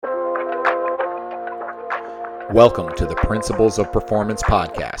Welcome to the Principles of Performance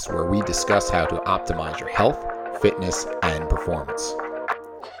podcast, where we discuss how to optimize your health, fitness, and performance.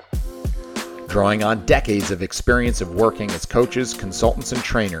 Drawing on decades of experience of working as coaches, consultants, and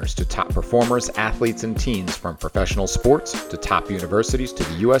trainers to top performers, athletes, and teams from professional sports to top universities to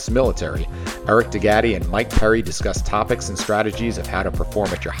the U.S. military, Eric DeGatti and Mike Perry discuss topics and strategies of how to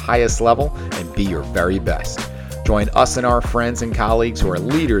perform at your highest level and be your very best. Join us and our friends and colleagues who are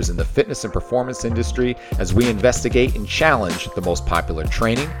leaders in the fitness and performance industry as we investigate and challenge the most popular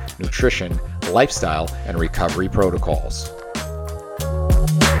training, nutrition, lifestyle, and recovery protocols.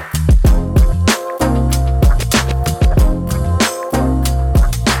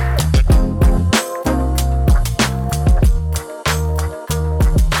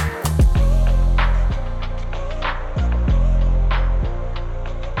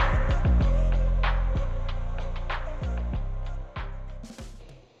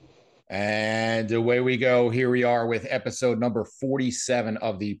 And away we go. Here we are with episode number 47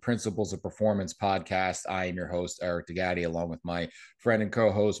 of the Principles of Performance podcast. I am your host, Eric DeGatti, along with my friend and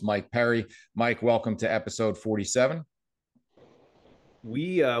co-host, Mike Perry. Mike, welcome to episode 47.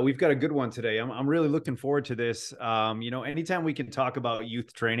 We've got a good one today. I'm really looking forward to this. Anytime we can talk about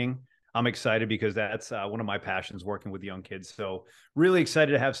youth training, I'm excited because that's one of my passions, working with young kids. So really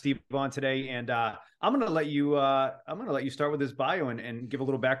excited to have Steve on today. And I'm going to let you start with his bio and give a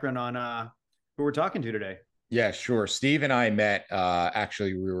little background on who we're talking to today. Yeah, sure. Steve and I met,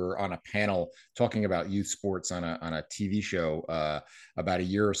 actually, we were on a panel talking about youth sports on a TV show about a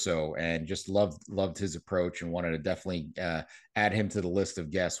year or so, and just loved his approach and wanted to definitely add him to the list of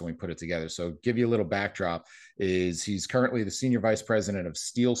guests when we put it together. So give you a little backdrop is he's currently the senior vice president of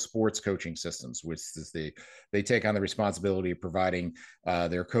Steel Sports Coaching Systems, which is they take on the responsibility of providing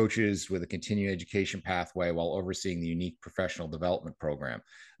their coaches with a continuing education pathway while overseeing the unique professional development program.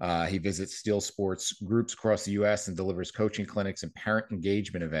 He visits Steel Sports groups across the U.S. and delivers coaching clinics and parent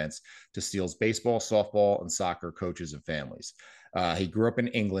engagement events to Steel's baseball, softball, and soccer coaches and families. He grew up in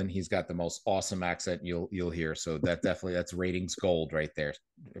England. He's got the most awesome accent you'll hear. So that's ratings gold right there,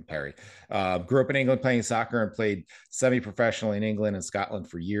 Perry. Grew up in England playing soccer and played semi-professionally in England and Scotland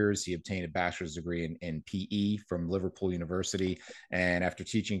for years. He obtained a bachelor's degree in PE from Liverpool University. And after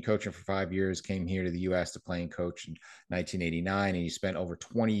teaching and coaching for 5 years, came here to the U.S. to play and coach in 1989. And he spent over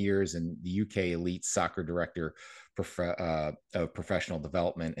 20 years in the UK elite soccer director of professional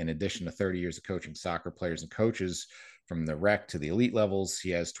development. In addition to 30 years of coaching soccer players and coaches from the rec to the elite levels, he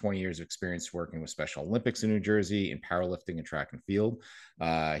has 20 years of experience working with Special Olympics in New Jersey in powerlifting and track and field.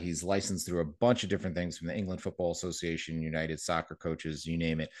 He's licensed through a bunch of different things from the England Football Association, United Soccer Coaches, you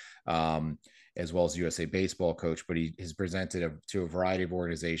name it, as well as USA Baseball coach. But he has presented to a variety of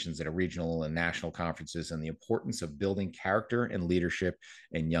organizations at a regional and national conferences on the importance of building character and leadership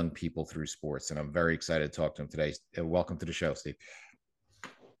in young people through sports. And I'm very excited to talk to him today. Welcome to the show, Steve.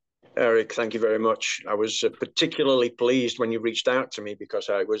 Eric, thank you very much. I was particularly pleased when you reached out to me because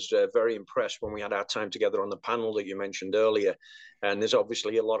I was very impressed when we had our time together on the panel that you mentioned earlier. And there's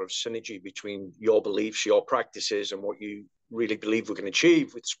obviously a lot of synergy between your beliefs, your practices, and what you really believe we can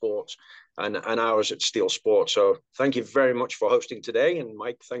achieve with sports and ours at Steel Sports. So thank you very much for hosting today. And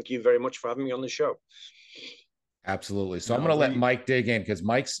Mike, thank you very much for having me on the show. Absolutely. So I'm going to let Mike dig in because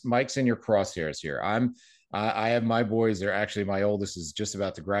Mike's in your crosshairs here. I have my boys. They're actually, my oldest is just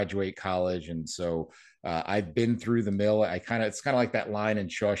about to graduate college. And so I've been through the mill. It's kind of like that line in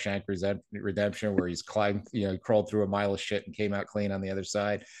Shawshank Redemption where he's crawled through a mile of shit and came out clean on the other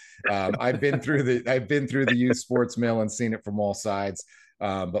side. I've been through the youth sports mill and seen it from all sides.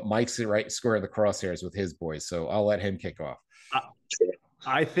 But Mike's right square in the crosshairs with his boys. So I'll let him kick off.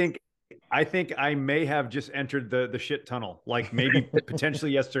 I think I may have just entered the shit tunnel, like maybe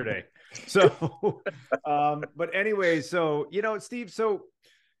potentially yesterday. So, but anyway, so, Steve, so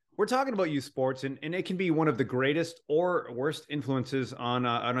we're talking about youth sports and it can be one of the greatest or worst influences on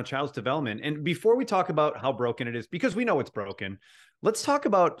a child's development. And before we talk about how broken it is, because we know it's broken, let's talk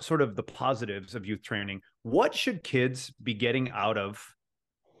about sort of the positives of youth training. What should kids be getting out of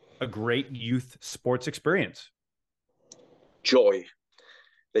a great youth sports experience? Joy.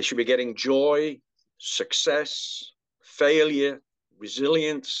 They should be getting joy, success, failure,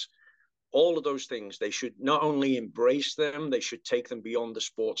 resilience, all of those things. They should not only embrace them, they should take them beyond the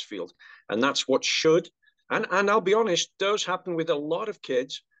sports field. And that's what should. And I'll be honest, does happen with a lot of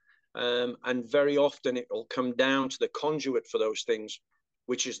kids. And very often it will come down to the conduit for those things,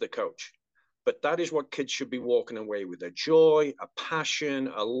 which is the coach. But that is what kids should be walking away with: a joy, a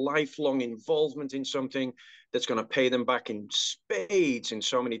passion, a lifelong involvement in something that's going to pay them back in spades in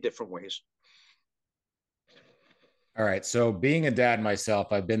so many different ways. All right. So being a dad myself,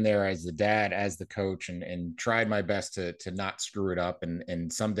 I've been there as the dad, as the coach, and tried my best to not screw it up.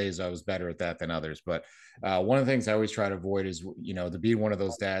 And some days I was better at that than others. But one of the things I always try to avoid is, to be one of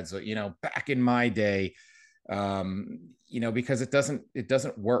those dads, back in my day, because it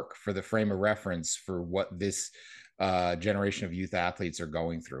doesn't work for the frame of reference for what this generation of youth athletes are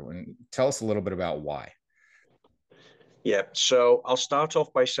going through. And tell us a little bit about why. Yeah. So I'll start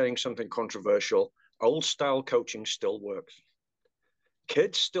off by saying something controversial. Old style coaching still works.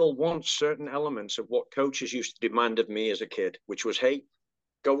 Kids still want certain elements of what coaches used to demand of me as a kid, which was, hey,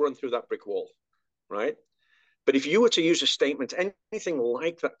 go run through that brick wall, right? But if you were to use a statement, anything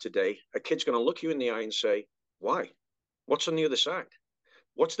like that today, a kid's going to look you in the eye and say, why? What's on the other side?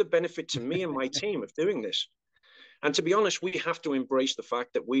 What's the benefit to me and my team of doing this? And to be honest, we have to embrace the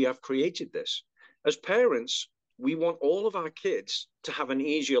fact that we have created this. As parents, we want all of our kids to have an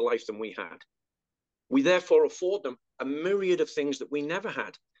easier life than we had. We therefore afford them a myriad of things that we never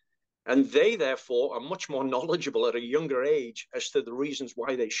had. And they therefore are much more knowledgeable at a younger age as to the reasons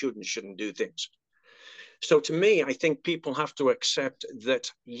why they should and shouldn't do things. So to me, I think people have to accept that,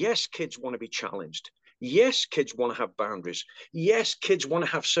 yes, kids want to be challenged. Yes, kids want to have boundaries. Yes, kids want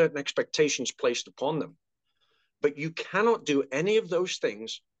to have certain expectations placed upon them. But you cannot do any of those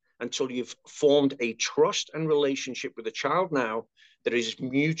things until you've formed a trust and relationship with the child now that is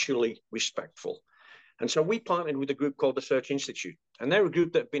mutually respectful. And so we partnered with a group called the Search Institute, and they're a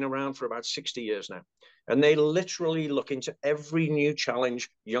group that have been around for about 60 years now. And they literally look into every new challenge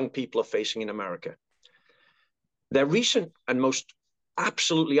young people are facing in America. Their recent and most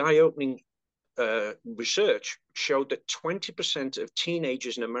absolutely eye-opening research showed that 20% of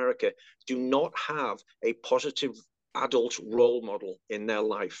teenagers in America do not have a positive adult role model in their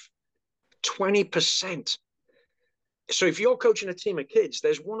life. 20%. So if you're coaching a team of kids,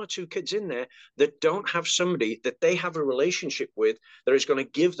 there's one or two kids in there that don't have somebody that they have a relationship with that is going to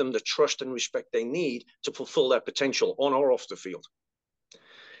give them the trust and respect they need to fulfill their potential on or off the field.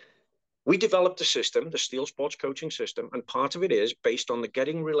 We developed a system, the Steel Sports Coaching System, and part of it is based on the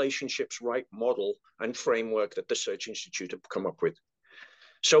Getting Relationships Right model and framework that the Search Institute have come up with.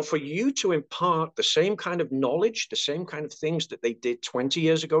 So for you to impart the same kind of knowledge, the same kind of things that they did 20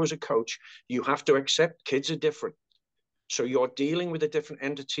 years ago as a coach, you have to accept kids are different. So you're dealing with a different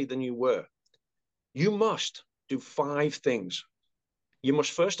entity than you were. You must do 5 things. You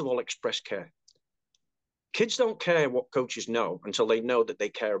must, first of all, express care. Kids don't care what coaches know until they know that they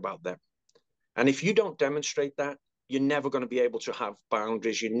care about them. And if you don't demonstrate that, you're never going to be able to have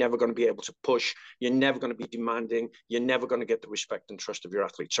boundaries. You're never going to be able to push. You're never going to be demanding. You're never going to get the respect and trust of your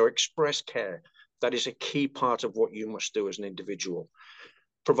athlete. So express care. That is a key part of what you must do as an individual.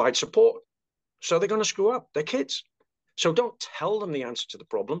 Provide support. So they're going to screw up. They're kids. So don't tell them the answer to the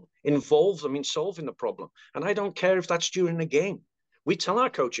problem. Involve them in solving the problem. And I don't care if that's during the game. We tell our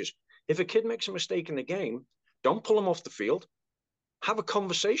coaches, if a kid makes a mistake in the game, don't pull them off the field. Have a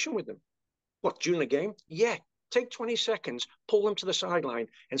conversation with them. What, during the game? Yeah. Take 20 seconds, pull them to the sideline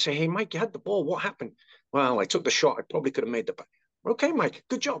and say, hey, Mike, you had the ball. What happened? Well, I took the shot. I probably could have made the play. Okay, Mike,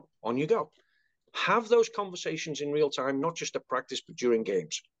 good job. On you go. Have those conversations in real time, not just at practice, but during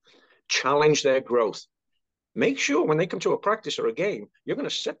games. Challenge their growth. Make sure when they come to a practice or a game, you're going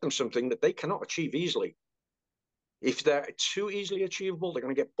to set them something that they cannot achieve easily. If they're too easily achievable, they're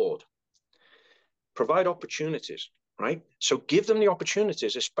going to get bored. Provide opportunities, right? So give them the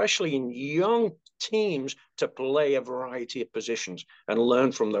opportunities, especially in young teams, to play a variety of positions and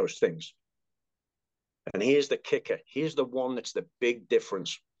learn from those things. And here's the kicker. Here's the one that's the big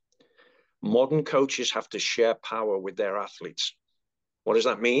difference. Modern coaches have to share power with their athletes. What does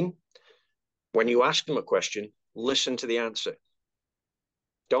that mean? When you ask them a question, listen to the answer.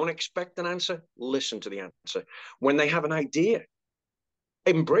 Don't expect an answer, listen to the answer. When they have an idea,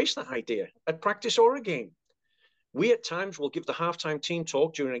 embrace that idea at practice or a game. We at times will give the halftime team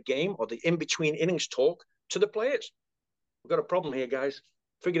talk during a game or the in-between innings talk to the players. We've got a problem here, guys.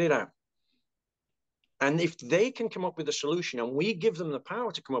 Figure it out. And if they can come up with a solution and we give them the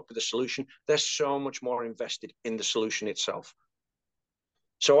power to come up with a solution, they're so much more invested in the solution itself.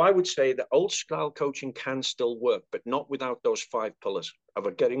 So I would say that old style coaching can still work, but not without those 5 pillars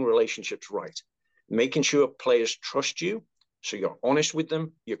of getting relationships right. Making sure players trust you, so you're honest with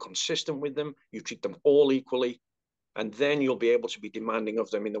them, you're consistent with them, you treat them all equally, and then you'll be able to be demanding of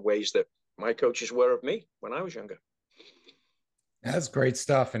them in the ways that my coaches were of me when I was younger. That's great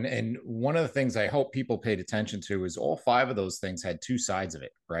stuff. And one of the things I hope people paid attention to is all 5 of those things had 2 sides of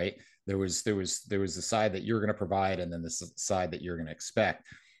it, right? There was the side that you're going to provide, and then the side that you're going to expect.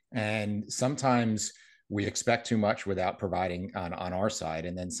 And sometimes we expect too much without providing on our side.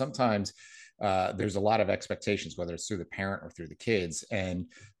 And then sometimes there's a lot of expectations, whether it's through the parent or through the kids. And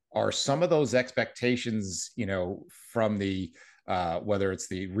are some of those expectations, from the whether it's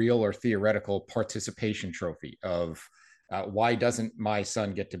the real or theoretical participation trophy of why doesn't my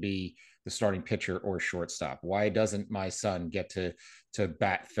son get to be the starting pitcher or shortstop? Why doesn't my son get to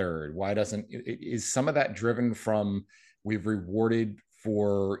bat third? Why doesn't is some of that driven from we've rewarded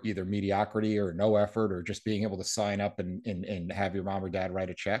for either mediocrity or no effort or just being able to sign up and have your mom or dad write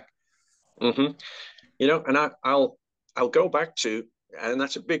a check? Mm-hmm. And I'll go back to, and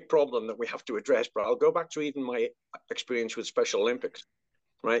that's a big problem that we have to address, but I'll go back to even my experience with Special Olympics,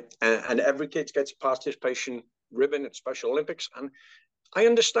 right? And every kid gets a participation ribbon at Special Olympics. And I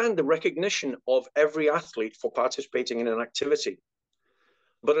understand the recognition of every athlete for participating in an activity.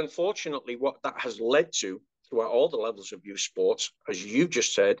 But unfortunately, what that has led to throughout all the levels of youth sports, as you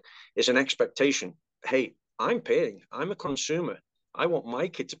just said, is an expectation. Hey, I'm paying, I'm a consumer. I want my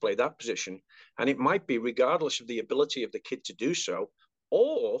kid to play that position. And it might be regardless of the ability of the kid to do so,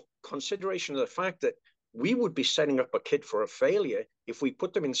 or consideration of the fact that we would be setting up a kid for a failure if we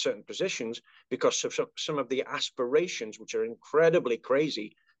put them in certain positions because of some of the aspirations, which are incredibly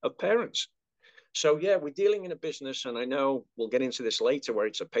crazy, of parents. So, yeah, we're dealing in a business, and I know we'll get into this later, where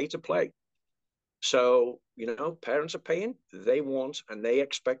it's a pay to play. So, parents are paying, they want, and they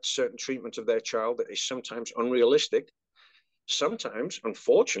expect certain treatment of their child that is sometimes unrealistic. Sometimes,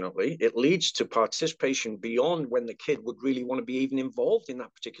 unfortunately, it leads to participation beyond when the kid would really want to be even involved in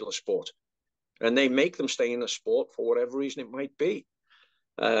that particular sport. And they make them stay in a sport for whatever reason it might be.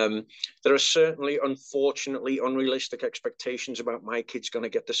 There are certainly, unfortunately, unrealistic expectations about my kid's going to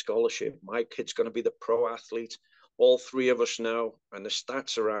get the scholarship. My kid's going to be the pro athlete. All three of us know, and the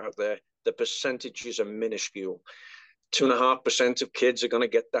stats are out there, the percentages are minuscule. 2.5% of kids are going to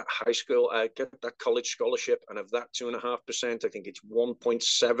get that get that college scholarship. And of that 2.5%, I think it's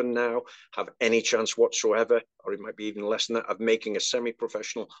 1.7 now have any chance whatsoever, or it might be even less than that, of making a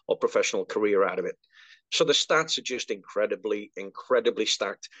semi-professional or professional career out of it. So the stats are just incredibly, incredibly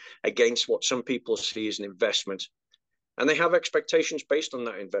stacked against what some people see as an investment. And they have expectations based on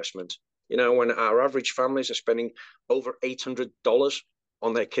that investment. When our average families are spending over $800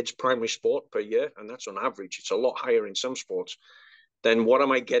 on their kids' primary sport per year, and that's on average, it's a lot higher in some sports, then what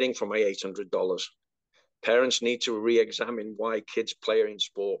am I getting for my $800? Parents need to re-examine why kids play in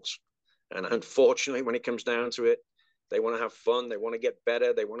sports. And unfortunately, when it comes down to it, they want to have fun, they want to get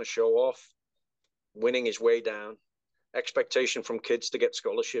better, they want to show off. Winning is way down. Expectation from kids to get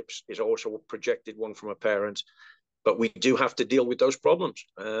scholarships is also a projected one from a parent. But we do have to deal with those problems.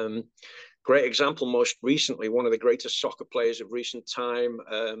 Great example, most recently, one of the greatest soccer players of recent time,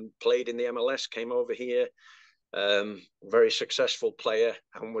 played in the MLS, came over here, very successful player,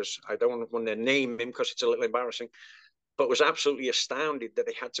 and I don't want to name him because it's a little embarrassing, but was absolutely astounded that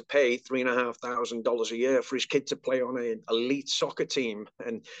he had to pay $3,500 a year for his kid to play on an elite soccer team.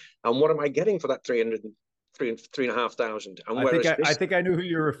 And what am I getting for that $3,500? And I think I knew who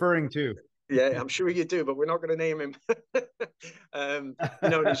you're referring to. Yeah, I'm sure you do, but we're not going to name him. In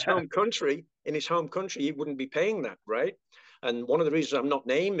his home country, he wouldn't be paying that, right? And one of the reasons I'm not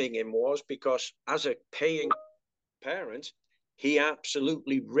naming him was because as a paying parent, he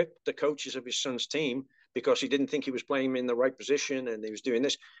absolutely ripped the coaches of his son's team because he didn't think he was playing him in the right position and he was doing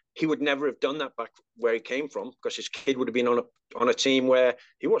this. He would never have done that back where he came from because his kid would have been on a team where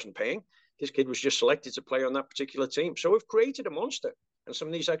he wasn't paying. His kid was just selected to play on that particular team. So we've created a monster. And some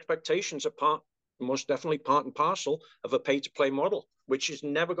of these expectations are most definitely part and parcel of a pay-to-play model, which is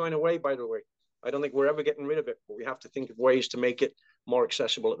never going away, by the way. I don't think we're ever getting rid of it, but we have to think of ways to make it more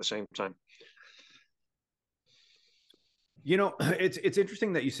accessible at the same time. It's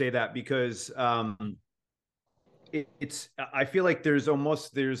interesting that you say that because I feel like there's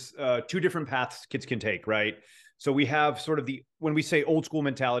two different paths kids can take, right? So we have sort of when we say old school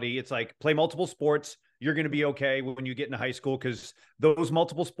mentality, it's like play multiple sports. You're going to be okay when you get into high school because those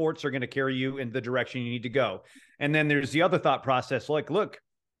multiple sports are going to carry you in the direction you need to go. And then there's the other thought process, like, look,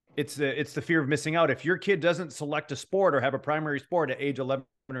 it's the fear of missing out. If your kid doesn't select a sport or have a primary sport at age 11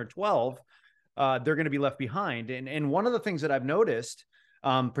 or 12, they're going to be left behind. And one of the things that I've noticed,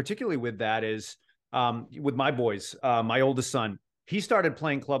 particularly with that is with my boys, my oldest son, he started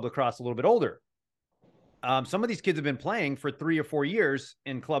playing club lacrosse a little bit older. Some of these kids have been playing for 3 or 4 years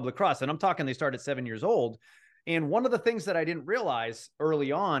in club lacrosse, and I'm talking they started at 7 years old. And one of the things that I didn't realize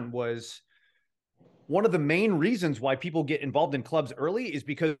early on was one of the main reasons why people get involved in clubs early is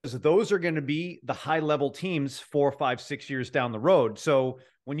because those are going to be the high level teams 4, 5, 6 years down the road. So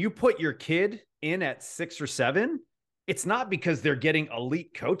when you put your kid in at 6 or 7, it's not because they're getting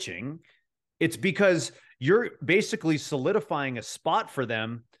elite coaching. It's because you're basically solidifying a spot for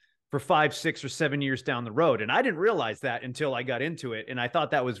them for 5, 6, or 7 years down the road. And I didn't realize that until I got into it. And I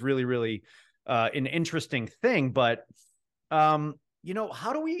thought that was really, really an interesting thing. But you know,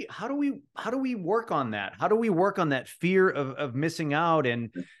 how do we work on that? How do we work on that fear of missing out?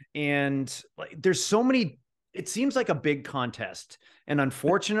 And like, there's so many, it seems like a big contest. And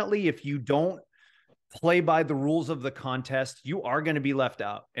unfortunately, if you don't play by the rules of the contest, you are going to be left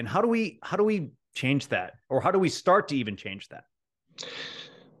out. And how do we change that? Or how do we start to even change that?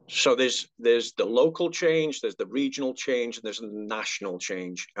 So there's the local change, there's the regional change, and there's the national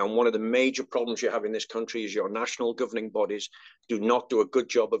change. And one of the major problems you have in this country is your national governing bodies do not do a good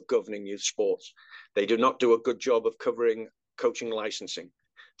job of governing youth sports. They do not do a good job of covering coaching licensing.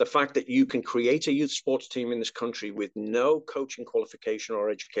 The fact that you can create a youth sports team in this country with no coaching qualification or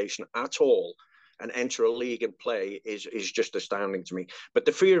education at all and enter a league and play is just astounding to me. But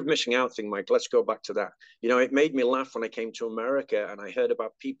the fear of missing out thing, Mike, let's go back to that. You know, it made me laugh when I came to America and I heard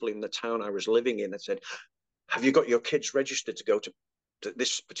about people in the town I was living in that said, have you got your kids registered to go to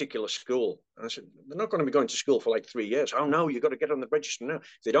this particular school? And I said, they're not going to be going to school for like 3 years. Oh, no, you've got to get on the register now.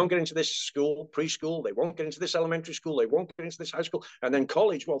 If they don't get into this school, preschool, they won't get into this elementary school, they won't get into this high school, and then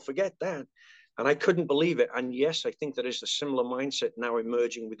college, well, forget that. And I couldn't believe it. And yes, I think there is a similar mindset now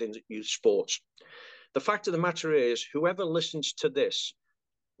emerging within youth sports. The fact of the matter is, whoever listens to this,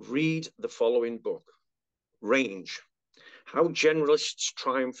 read the following book, Range, How Generalists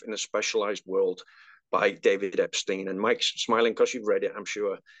Triumph in a Specialized World by David Epstein. And Mike's smiling because you've read it, I'm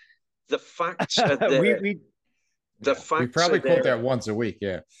sure. The facts are there. We probably quote that once a week.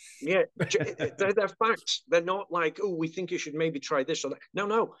 Yeah. Yeah. They're facts. They're not like, oh, we think you should maybe try this or that.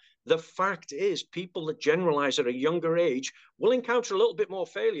 No. The fact is, people that generalize at a younger age will encounter a little bit more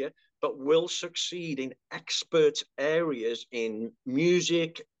failure, but will succeed in expert areas in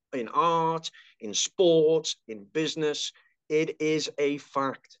music, in art, in sports, in business. It is a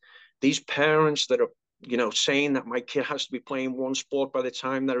fact. These parents that are, you know, saying that my kid has to be playing one sport by the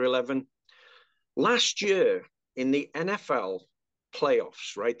time they're 11. Last year, in the NFL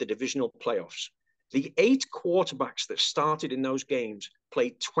playoffs, right, the divisional playoffs, the 8 quarterbacks that started in those games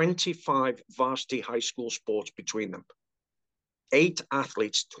played 25 varsity high school sports between them. 8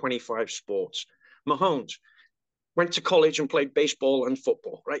 athletes, 25 sports. Mahomes went to college and played baseball and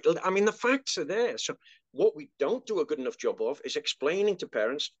football, right? I mean, the facts are there. So what we don't do a good enough job of is explaining to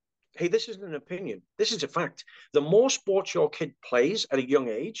parents, hey, this isn't an opinion. This is a fact. The more sports your kid plays at a young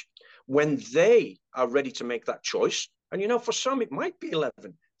age, when they are ready to make that choice, and, you know, for some, it might be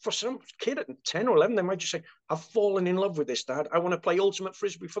 11. For some kid at 10 or 11, they might just say, I've fallen in love with this, Dad. I want to play ultimate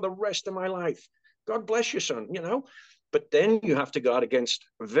frisbee for the rest of my life. God bless you, son, you know. But then you have to guard against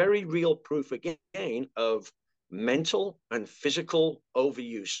very real proof again of mental and physical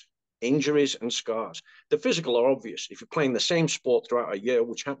overuse, injuries and scars. The physical are obvious. If you're playing the same sport throughout a year,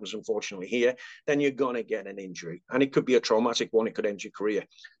 which happens unfortunately here, then you're going to get an injury. And it could be a traumatic one. It could end your career.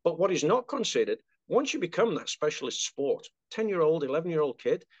 But what is not considered, once you become that specialist sport, 10-year-old, 11-year-old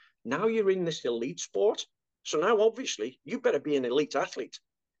kid, now you're in this elite sport. So now, obviously, you better be an elite athlete.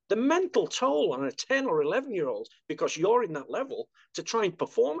 The mental toll on a 10 or 11-year-old, because you're in that level, to try and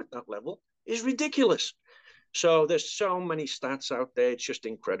perform at that level is ridiculous. So there's so many stats out there. It's just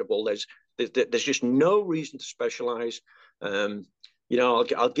incredible. There's just no reason to specialize. You know,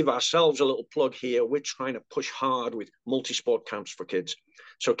 I'll give ourselves a little plug here. We're trying to push hard with multi-sport camps for kids.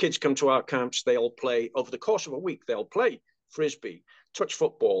 So kids come to our camps, they'll play over the course of a week. They'll play frisbee, touch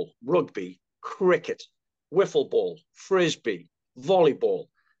football, rugby, cricket, wiffle ball, frisbee, volleyball.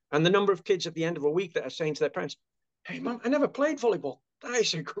 And the number of kids at the end of a week that are saying to their parents, hey, Mom, I never played volleyball. That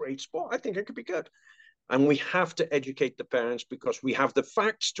is a great sport. I think it could be good. And we have to educate the parents because we have the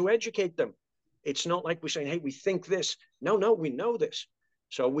facts to educate them. It's not like we're saying, hey, we think this. No, we know this.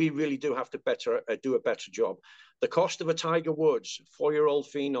 So we really do have to do a better job. The cost of a Tiger Woods, 4-year-old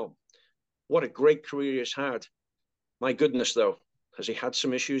phenom, what a great career he's had. My goodness, though, has he had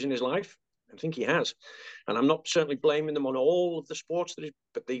some issues in his life? I think he has. And I'm not certainly blaming them on all of the sports,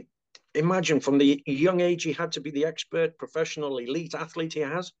 but imagine from the young age he had to be the expert, professional, elite athlete he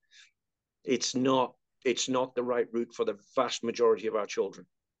has. It's not the right route for the vast majority of our children.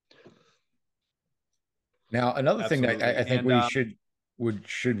 Now, another Absolutely. Thing that I think we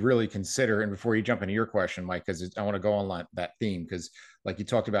should really consider, and before you jump into your question, Mike, because I want to go on that theme, because like you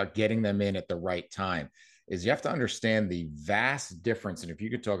talked about getting them in at the right time, is you have to understand the vast difference. And if you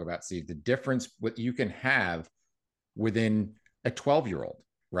could talk about, Steve, the difference what you can have within a 12-year-old,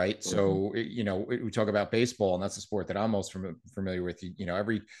 right? Mm-hmm. So, you know, we talk about baseball, and that's a sport that I'm most familiar with. You know,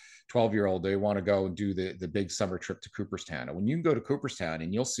 every 12-year-old, they want to go and do the big summer trip to Cooperstown. And when you can go to Cooperstown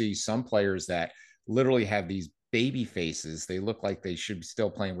and you'll see some players that literally have these baby faces. They look like they should be still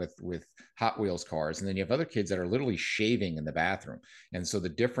playing with Hot Wheels cars. And then you have other kids that are literally shaving in the bathroom. And so the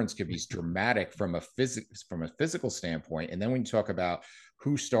difference could be dramatic from a physical standpoint. And then when you talk about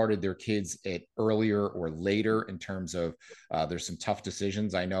who started their kids at earlier or later in terms of there's some tough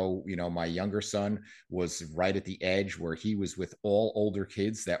decisions. I know, my younger son was right at the edge where he was with all older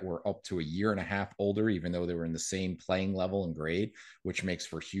kids that were up to a year and a half older, even though they were in the same playing level and grade, which makes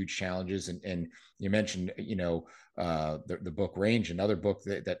for huge challenges. And you mentioned, the book Range. Another book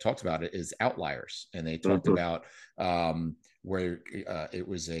that talks about it is Outliers. And they talked about where it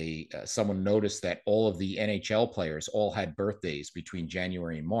was someone noticed that all of the NHL players all had birthdays between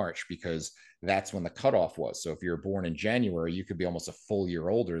January and March, because that's when the cutoff was. So if you're born in January, you could be almost a full year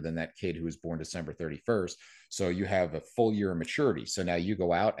older than that kid who was born December 31st. So you have a full year of maturity. So now you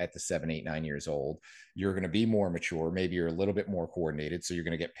go out at the 7, 8, 9 years old, you're going to be more mature. Maybe you're a little bit more coordinated. So you're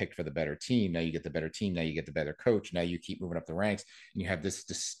going to get picked for the better team. Now you get the better team. Now you get the better coach. Now you keep moving up the ranks, and you have this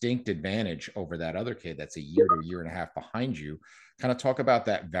distinct advantage over that other kid that's a year to a year and a half behind you. Kind of talk about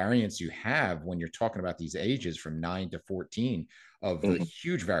that variance you have when you're talking about these ages from 9 to 14 of the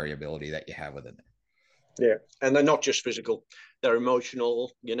huge variability that you have within them. Yeah, and they're not just physical; they're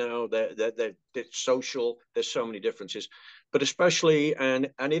emotional. They're social. There's so many differences, but especially, and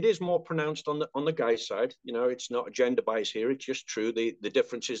it is more pronounced on the guy's side. It's not a gender bias here. It's just true the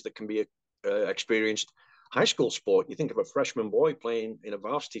differences that can be experienced. High school sport, you think of a freshman boy playing in a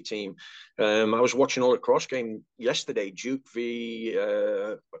varsity team. I was watching a lacrosse game yesterday, Duke v.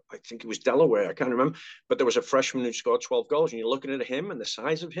 I think it was Delaware, I can't remember, but there was a freshman who scored 12 goals, and you're looking at him and the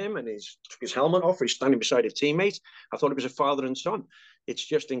size of him, and he's took his helmet off, he's standing beside a teammate. I thought it was a father and son. It's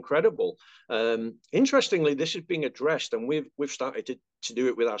just incredible. Interestingly, this is being addressed, and we've started to do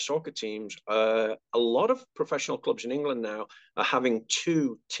it with our soccer teams. A lot of professional clubs in England now are having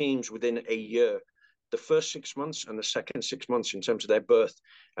 2 teams within a year, the first 6 months and the second 6 months in terms of their birth.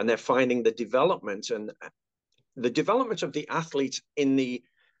 And they're finding the development of the athletes in the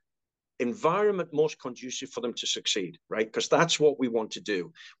environment most conducive for them to succeed, right? Because that's what we want to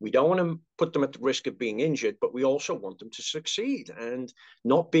do. We don't want to put them at the risk of being injured, but we also want them to succeed. And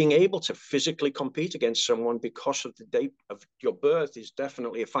not being able to physically compete against someone because of the date of your birth is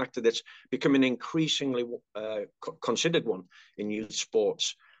definitely a factor that's becoming increasingly considered one in youth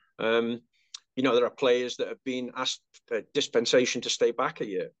sports. There are players that have been asked dispensation to stay back a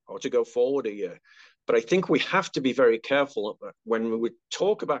year or to go forward a year. But I think we have to be very careful when we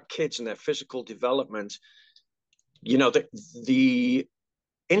talk about kids and their physical development. The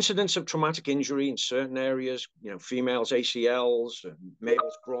incidence of traumatic injury in certain areas, females ACLs and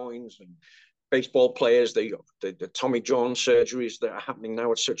males groins, and baseball players, the Tommy John surgeries that are happening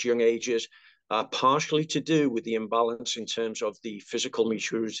now at such young ages, are partially to do with the imbalance in terms of the physical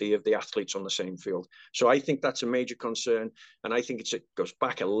maturity of the athletes on the same field. So I think that's a major concern. And I think it goes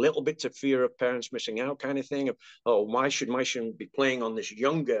back a little bit to fear of parents missing out kind of thing of, oh, why should my son be playing on this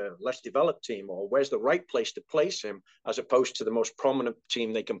younger, less developed team? Or where's the right place to place him, as opposed to the most prominent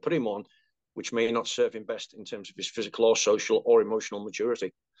team they can put him on, which may not serve him best in terms of his physical or social or emotional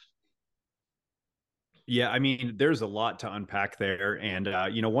maturity. Yeah, I mean, there's a lot to unpack there. And,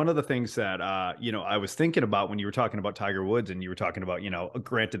 one of the things that, I was thinking about when you were talking about Tiger Woods, and you were talking about,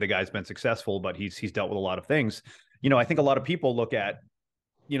 granted the guy's been successful, but he's dealt with a lot of things. I think a lot of people look at,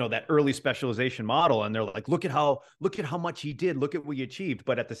 that early specialization model, and they're like, look at how much he did, look at what he achieved.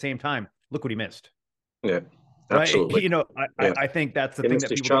 But at the same time, look what he missed. Yeah, absolutely. Right. I think that's the thing that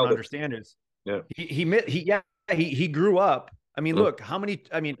people don't understand is he grew up. I mean, look,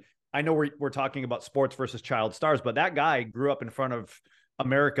 I know we're talking about sports versus child stars, but that guy grew up in front of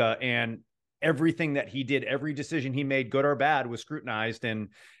America, and everything that he did, every decision he made, good or bad, was scrutinized. And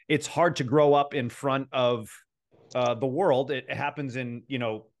it's hard to grow up in front of the world. It happens in,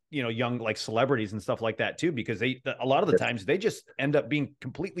 young like celebrities and stuff like that too, because a lot of the times they just end up being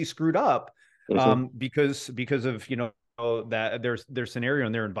completely screwed up because of, that their scenario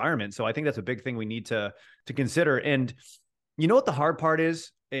and their environment. So I think that's a big thing we need to consider. And you know what the hard part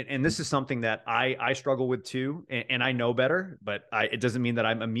is? And this is something that I struggle with too, and I know better, but it doesn't mean that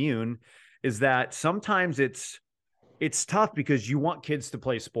I'm immune, is that sometimes it's tough because you want kids to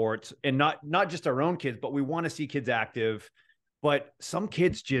play sports, and not just our own kids, but we want to see kids active. But some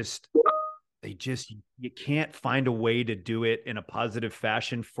kids you can't find a way to do it in a positive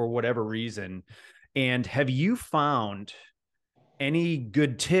fashion for whatever reason. And have you found any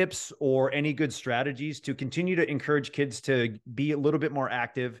good tips or any good strategies to continue to encourage kids to be a little bit more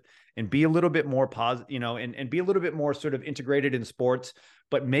active and be a little bit more positive, and be a little bit more sort of integrated in sports,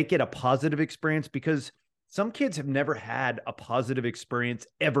 but make it a positive experience? Because some kids have never had a positive experience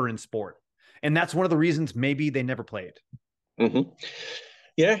ever in sport. And that's one of the reasons maybe they never played. Mm-hmm.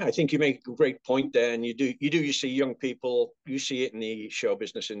 Yeah, I think you make a great point there. And you see young people, you see it in the show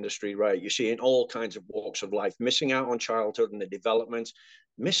business industry, right? You see it in all kinds of walks of life, missing out on childhood and the development,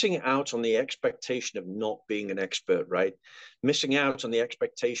 missing out on the expectation of not being an expert, right? Missing out on the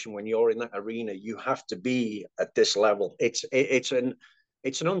expectation when you're in that arena, you have to be at this level. It's an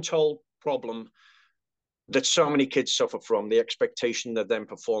untold problem that so many kids suffer from, the expectation that them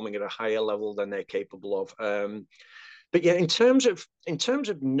performing at a higher level than they're capable of. But yeah, in terms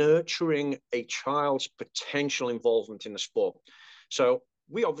of nurturing a child's potential involvement in the sport, so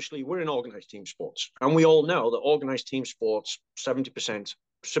we're in organized team sports, and we all know that organized team sports, 70%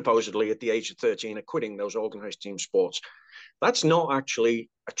 supposedly at the age of 13 are quitting those organized team sports. That's not actually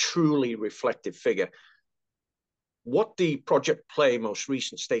a truly reflective figure. What the Project Play most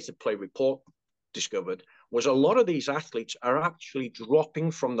recent State of Play report discovered was a lot of these athletes are actually dropping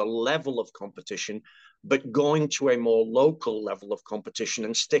from the level of competition, but going to a more local level of competition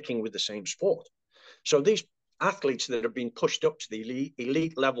and sticking with the same sport. So these athletes that have been pushed up to the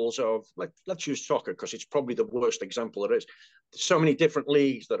elite levels of, let's use soccer, because it's probably the worst example there is. There's so many different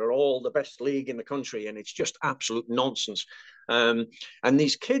leagues that are all the best league in the country, and it's just absolute nonsense. And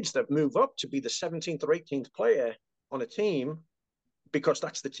these kids that move up to be the 17th or 18th player on a team, because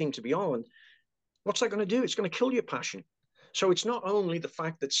that's the team to be on, what's that going to do? It's going to kill your passion. So it's not only the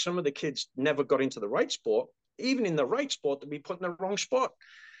fact that some of the kids never got into the right sport, even in the right sport, they'll be put in the wrong spot.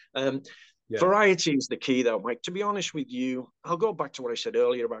 Variety is the key, though, Mike. To be honest with you, I'll go back to what I said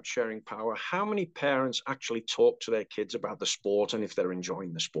earlier about sharing power. How many parents actually talk to their kids about the sport and if they're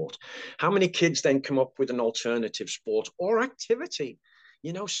enjoying the sport? How many kids then come up with an alternative sport or activity?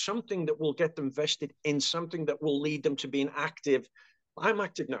 Something that will get them vested in something that will lead them to being active. I'm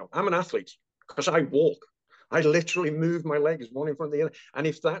active now. I'm an athlete because I walk. I literally move my legs one in front of the other. And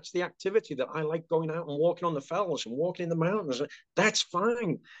if that's the activity that I like, going out and walking on the fells and walking in the mountains, that's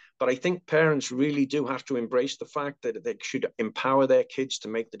fine. But I think parents really do have to embrace the fact that they should empower their kids to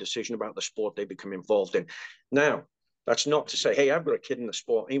make the decision about the sport they become involved in. Now, that's not to say, hey, I've got a kid in the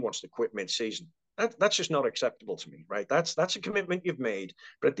sport and he wants to quit mid-season. That's just not acceptable to me, right? That's a commitment you've made.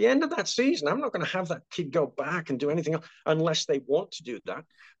 But at the end of that season, I'm not going to have that kid go back and do anything else unless they want to do that.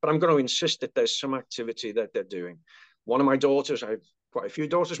 But I'm going to insist that there's some activity that they're doing. One of my daughters, I have quite a few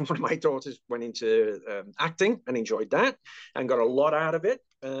daughters. One of my daughters went into acting and enjoyed that and got a lot out of it.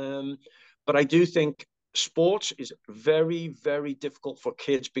 But I do think sports is very, very difficult for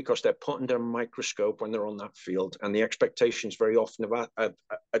kids because they're put under a microscope when they're on that field. And the expectations very often of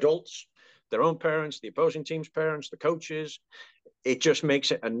adults, their own parents, the opposing team's parents, the coaches, it just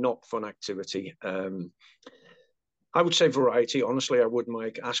makes it a not fun activity. I would say variety. Honestly, I would,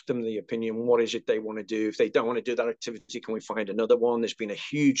 Mike, ask them the opinion. What is it they want to do? If they don't want to do that activity, can we find another one? There's been a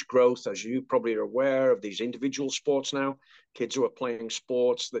huge growth, as you probably are aware, of these individual sports now. Kids who are playing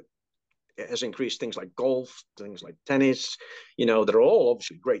sports that has increased, things like golf, things like tennis. They're all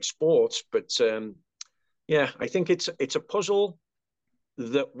obviously great sports, but I think it's a puzzle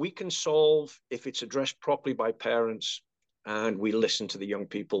that we can solve if it's addressed properly by parents and we listen to the young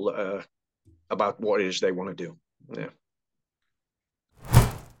people about what it is they want to do. Yeah.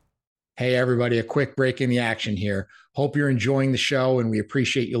 Hey, everybody, a quick break in the action here. Hope you're enjoying the show and we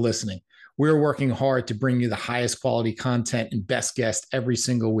appreciate you listening. We're working hard to bring you the highest quality content and best guests every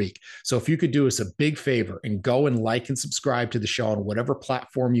single week. So if you could do us a big favor and go and like and subscribe to the show on whatever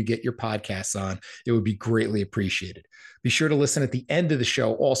platform you get your podcasts on, it would be greatly appreciated. Be sure to listen at the end of the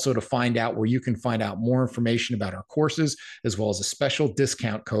show also to find out where you can find out more information about our courses, as well as a special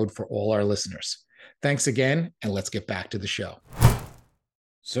discount code for all our listeners. Thanks again, and let's get back to the show.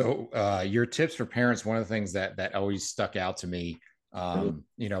 So your tips for parents, one of the things that always stuck out to me,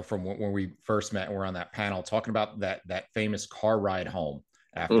 from when we first met and we're on that panel talking about that famous car ride home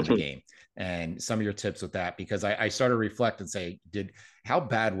after the game, and some of your tips with that, because I started to reflect and say, how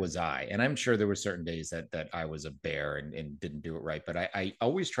bad was I? And I'm sure there were certain days that I was a bear and didn't do it right. But I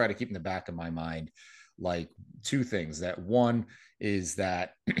always try to keep in the back of my mind, like, two things. That one is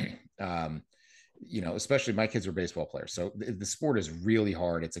that, especially my kids were baseball players. So the sport is really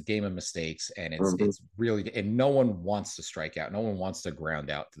hard. It's a game of mistakes, and it's really, and no one wants to strike out. No one wants to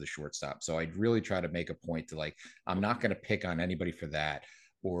ground out to the shortstop. So I'd really try to make a point to, like, I'm not going to pick on anybody for that,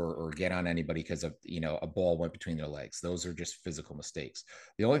 or get on anybody because of, a ball went between their legs. Those are just physical mistakes.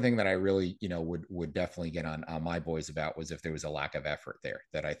 The only thing that I really, would definitely get on my boys about was if there was a lack of effort there,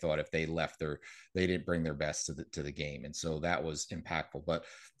 that I thought if they left they didn't bring their best to the game. And so that was impactful. But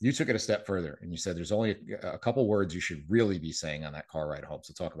you took it a step further and you said there's only a couple words you should really be saying on that car ride home.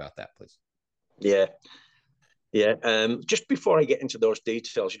 So talk about that, please. Yeah. Just before I get into those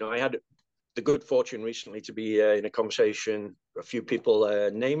details, I had the good fortune recently to be in a conversation. A few people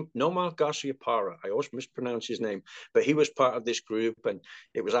named Nomar Garcia Parra. I always mispronounce his name, but he was part of this group, and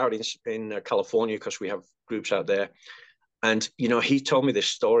it was out in California because we have groups out there. And he told me this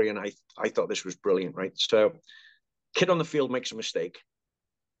story, and I thought this was brilliant. Right, so kid on the field makes a mistake.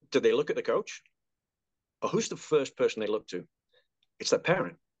 Do they look at the coach, or who's the first person they look to? It's their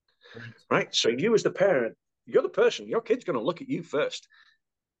parent, right? So you as the parent, you're the person. Your kid's going to look at you first.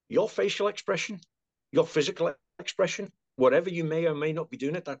 Your facial expression, your physical expression, whatever you may or may not be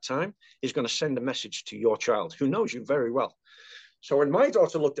doing at that time is going to send a message to your child who knows you very well. So when my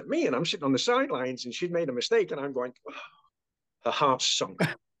daughter looked at me and I'm sitting on the sidelines and she'd made a mistake and I'm going, oh, her heart sunk,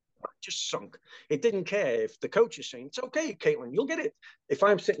 just sunk. It didn't care if the coach is saying, it's okay, Caitlin, you'll get it. If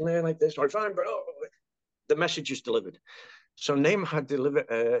I'm sitting there like this, or if I'm, the message is delivered. So Neymar had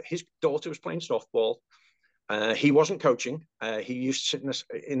delivered, his daughter was playing softball. He wasn't coaching. He used to sit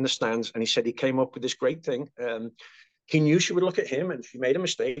in the stands, and he said he came up with this great thing. He knew she would look at him, and she made a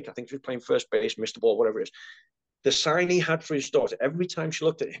mistake. I think she was playing first base, missed the ball, whatever it is. The sign he had for his daughter, every time she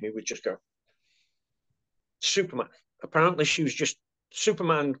looked at him, he would just go, Superman. Apparently, she was just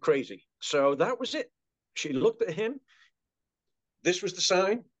Superman crazy. So that was it. She looked at him. This was the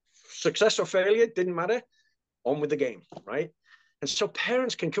sign. Success or failure, didn't matter. On with the game, right? And so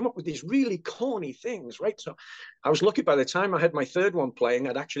parents can come up with these really corny things, right? So I was lucky by the time I had my third one playing,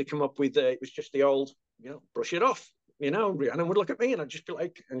 I'd actually come up with, it was just the old, brush it off, Rhiannon would look at me and I'd just be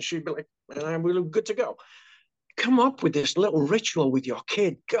like, and she'd be like, and I'm really good to go. Come up with this little ritual with your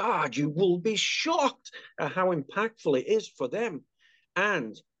kid. God, you will be shocked at how impactful it is for them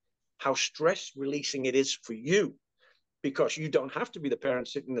and how stress releasing it is for you. Because you don't have to be the parent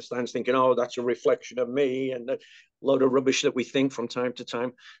sitting in the stands thinking, oh, that's a reflection of me, and a load of rubbish that we think from time to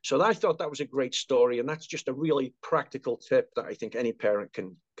time. So I thought that was a great story. And that's just a really practical tip that I think any parent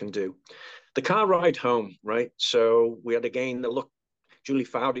can do. The car ride home, right? So we had again, Julie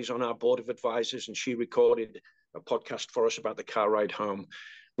Foudy's on our board of advisors, and she recorded a podcast for us about the car ride home,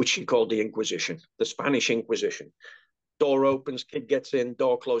 which she called the Inquisition, the Spanish Inquisition. Door opens, kid gets in,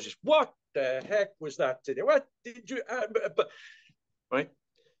 door closes. What the heck was that today? What did you, right?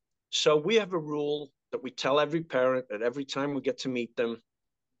 So we have a rule that we tell every parent at every time we get to meet them.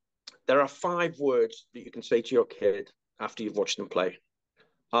 There are 5 words that you can say to your kid after you've watched them play.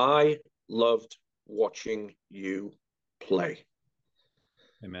 I loved watching you play.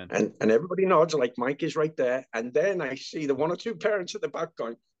 Amen. And everybody nods, like Mike is right there. And then I see the 1 or 2 parents at the back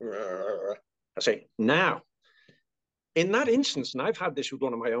going, Rrr. I say, now, in that instance, and I've had this with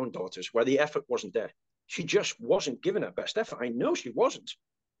one of my own daughters, where the effort wasn't there. She just wasn't giving her best effort. I know she wasn't.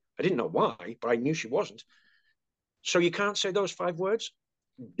 I didn't know why, but I knew she wasn't. So you can't say those 5 words.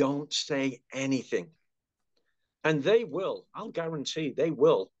 Don't say anything. And they will, I'll guarantee they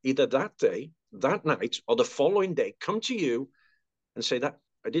will, either that day, that night, or the following day, come to you and say that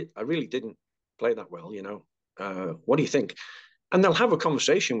I really didn't play that well, what do you think? And they'll have a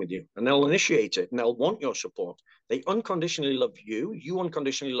conversation with you, and they'll initiate it, and they'll want your support. They unconditionally love you. You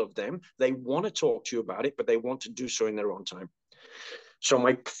unconditionally love them. They want to talk to you about it, but they want to do so in their own time. So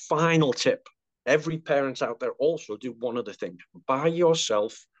my final tip, every parent out there also do one other thing. Buy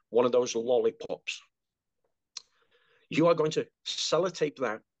yourself one of those lollipops. You are going to sellotape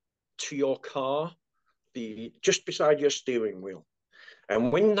that to your car, just beside your steering wheel.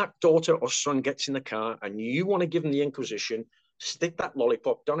 And when that daughter or son gets in the car and you want to give them the Inquisition, stick that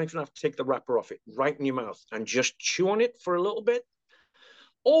lollipop, don't even have to take the wrapper off it, right in your mouth, and just chew on it for a little bit.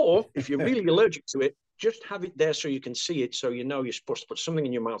 Or if you're really allergic to it, just have it there so you can see it, so you're supposed to put something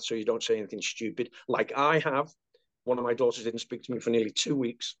in your mouth so you don't say anything stupid, like I have. One of my daughters didn't speak to me for nearly 2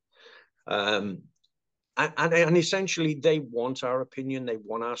 weeks. And essentially, they want our opinion, they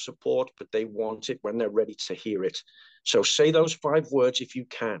want our support, but they want it when they're ready to hear it. So say those 5 words if you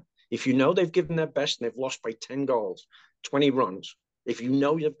can. If you know they've given their best and they've lost by 10 goals, 20 runs, if you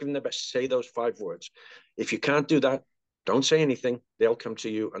know you've given their best, say those 5 words. If you can't do that, don't say anything. They'll come to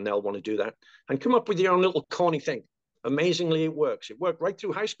you and they'll want to do that. And come up with your own little corny thing. Amazingly, it works. It worked right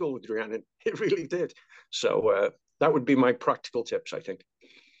through high school with Rhiannon. It really did. So that would be my practical tips, I think.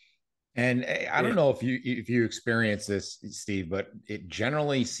 And I don't know if you experience this, Steve, but it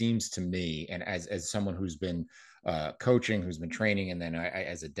generally seems to me, and as someone who's been coaching, who's been training, and then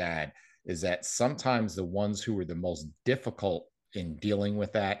as a dad, is that sometimes the ones who are the most difficult in dealing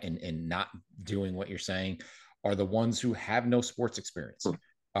with that and not doing what you're saying are the ones who have no sports experience.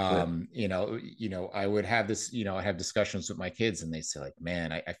 I would have this, I have discussions with my kids and they say like,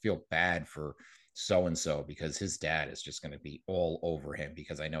 man, I feel bad for so-and-so because his dad is just going to be all over him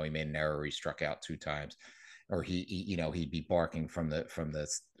because I know he made an error. He struck out 2 times, or he'd be barking from the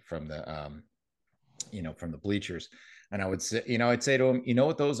from the bleachers. And I would say, I'd say to him, you know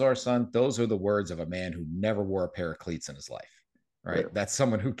what those are, son? Those are the words of a man who never wore a pair of cleats in his life. Right. Yeah. That's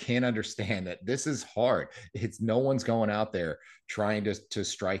someone who can't understand that this is hard. It's no one's going out there trying to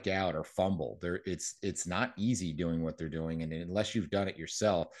strike out or fumble. It's not easy doing what they're doing. And unless you've done it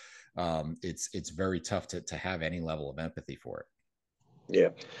yourself, it's very tough to have any level of empathy for it. Yeah.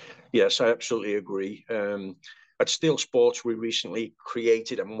 Yes, I absolutely agree. At Steel Sports, we recently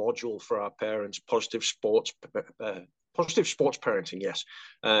created a module for our parents, positive sports parenting. Yes.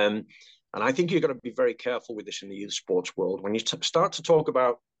 And I think you've got to be very careful with this in the youth sports world. When you start to talk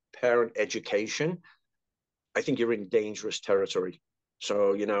about parent education, I think you're in dangerous territory.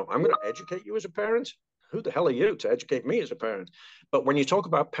 So, I'm going to educate you as a parent. Who the hell are you to educate me as a parent? But when you talk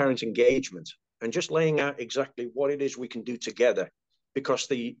about parent engagement and just laying out exactly what it is we can do together, because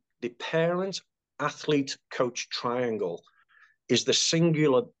the parent, athlete, coach triangle is the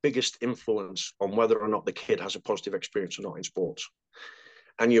singular biggest influence on whether or not the kid has a positive experience or not in sports.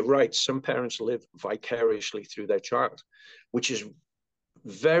 And you're right, some parents live vicariously through their child, which is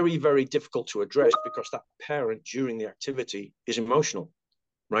very, very difficult to address because that parent during the activity is emotional,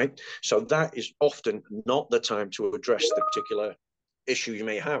 right? So that is often not the time to address the particular issue you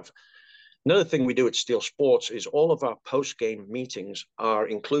may have. Another thing we do at Steel Sports is all of our post-game meetings are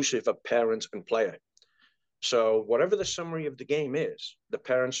inclusive of parent and player. So whatever the summary of the game is, the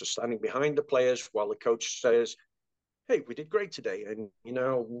parents are standing behind the players while the coach says, hey, we did great today. And,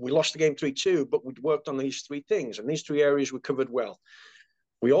 we lost the game 3-2, but we worked on these 3 things. And these 3 areas we covered well.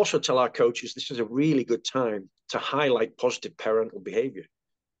 We also tell our coaches this is a really good time to highlight positive parental behavior,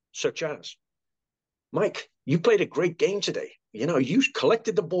 such as, Mike, you played a great game today. You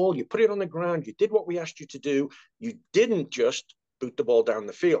collected the ball, you put it on the ground, you did what we asked you to do. You didn't just boot the ball down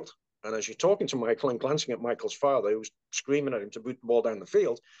the field. And as you're talking to Michael and glancing at Michael's father, who's screaming at him to boot the ball down the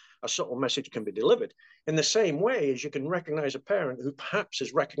field, a subtle message can be delivered. In the same way as you can recognize a parent who perhaps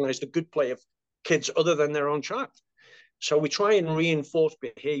has recognized a good play of kids other than their own child. So we try and reinforce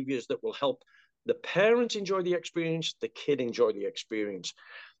behaviors that will help the parent enjoy the experience, the kid enjoy the experience.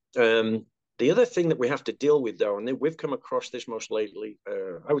 The other thing that we have to deal with, though, and we've come across this most lately,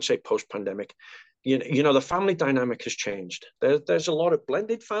 I would say post-pandemic, the family dynamic has changed. There's a lot of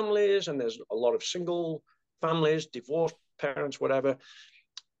blended families and there's a lot of single families, divorced parents, whatever.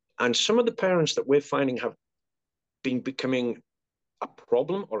 And some of the parents that we're finding have been becoming a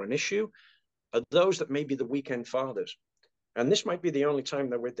problem or an issue are those that may be the weekend fathers. And this might be the only time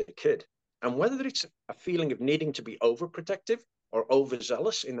they're with their kid. And whether it's a feeling of needing to be overprotective or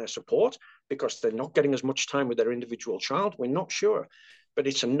overzealous in their support because they're not getting as much time with their individual child, we're not sure. But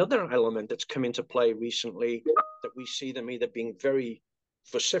it's another element that's come into play recently that we see them either being very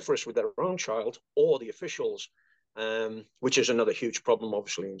vociferous with their own child or the officials, which is another huge problem,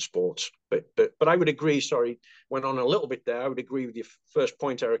 obviously, in sports. But I would agree, sorry, went on a little bit there. I would agree with your first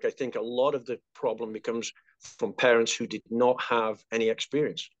point, Eric. I think a lot of the problem becomes from parents who did not have any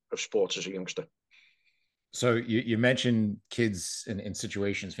experience of sports as a youngster. So you mentioned kids in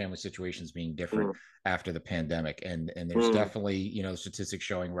situations, family situations being different after the pandemic. And there's definitely, statistics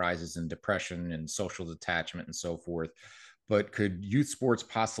showing rises in depression and social detachment and so forth. But could youth sports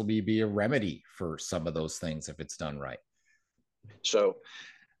possibly be a remedy for some of those things if it's done right? So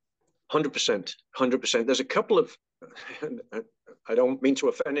 100%. There's a couple of, I don't mean to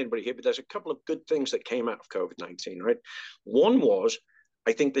offend anybody here, but there's a couple of good things that came out of COVID-19, right? One was,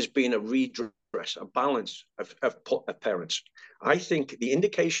 I think there's been a redress, a balance of parents. I think the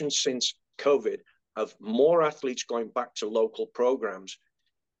indications since COVID of more athletes going back to local programs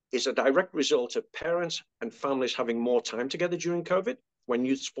is a direct result of parents and families having more time together during COVID, when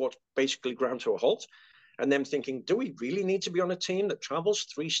youth sports basically ground to a halt, and them thinking, do we really need to be on a team that travels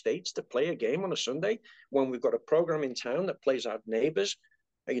 3 states to play a game on a Sunday when we've got a program in town that plays our neighbors?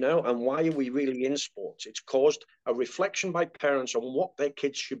 And why are we really in sports? It's caused a reflection by parents on what their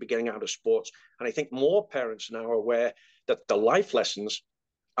kids should be getting out of sports. And I think more parents now are aware that the life lessons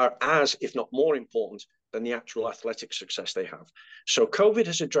are as, if not more important than the actual athletic success they have. So COVID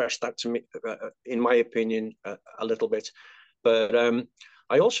has addressed that to me, in my opinion, a little bit. But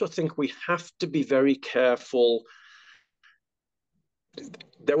I also think we have to be very careful.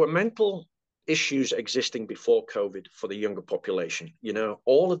 There were mental issues existing before COVID for the younger population.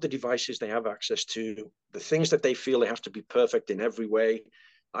 All of the devices they have access to, the things that they feel they have to be perfect in every way.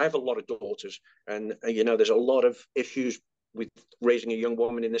 I have a lot of daughters, and there's a lot of issues with raising a young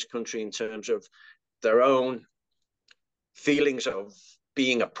woman in this country in terms of their own feelings of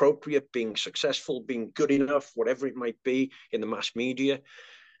being appropriate, being successful, being good enough, whatever it might be in the mass media.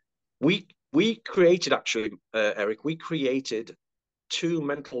 We created, actually, Eric, we created 2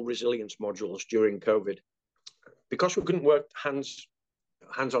 mental resilience modules during COVID. Because we couldn't work hands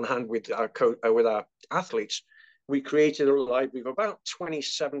on hand with our athletes, we created a library of about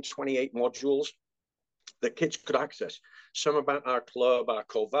 27, 28 modules that kids could access. Some about our club, our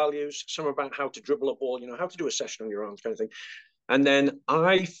core values, some about how to dribble a ball, how to do a session on your own, kind of thing. And then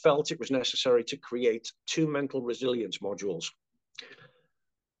I felt it was necessary to create 2 mental resilience modules.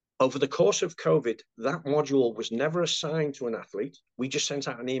 Over the course of COVID, that module was never assigned to an athlete. We just sent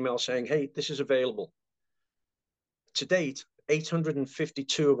out an email saying, hey, this is available. To date,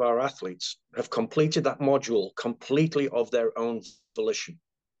 852 of our athletes have completed that module completely of their own volition.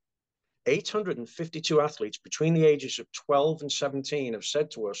 852 athletes between the ages of 12 and 17 have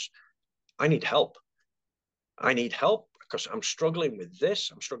said to us, I need help. I need help because I'm struggling with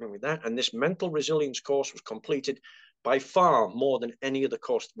this, I'm struggling with that. And this mental resilience course was completed by far more than any other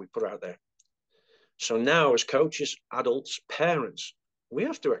course that we put out there. So now as coaches, adults, parents, we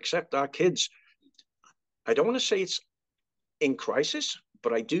have to accept our kids. I don't want to say it's in crisis,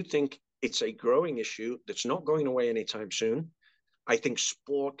 but I do think it's a growing issue that's not going away anytime soon. I think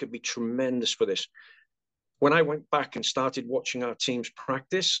sport could be tremendous for this. When I went back and started watching our teams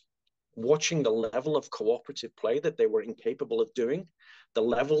practice, watching the level of cooperative play that they were incapable of doing, the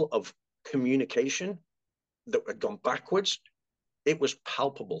level of communication that had gone backwards, it was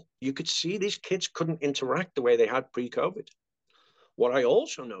palpable. You could see these kids couldn't interact the way they had pre-COVID. What I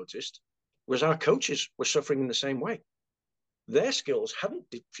also noticed was our coaches were suffering in the same way. Their skills hadn't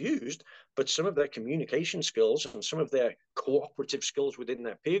diffused, but some of their communication skills and some of their cooperative skills within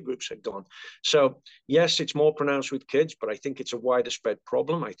their peer groups had gone. So yes, it's more pronounced with kids, but I think it's a wider spread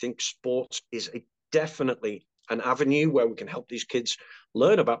problem. I think sports is definitely an avenue where we can help these kids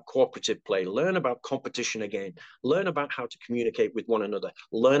learn about cooperative play, learn about competition again, learn about how to communicate with one another,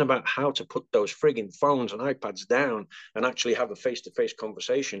 learn about how to put those frigging phones and iPads down and actually have a face-to-face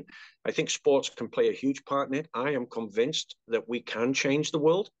conversation. I think sports can play a huge part in it. I am convinced that we can change the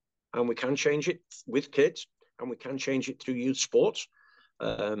world, and we can change it with kids, and we can change it through youth sports.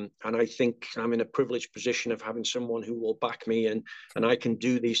 And I think I'm in a privileged position of having someone who will back me, and I can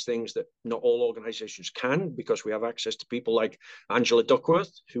do these things that not all organizations can, because we have access to people like Angela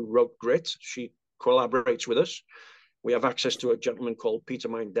Duckworth, who wrote Grit. She collaborates with us. We have access to a gentleman called Peter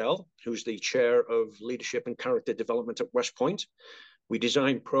Mindell, who's the chair of leadership and character development at West Point. We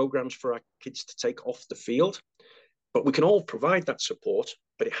design programs for our kids to take off the field, but we can all provide that support,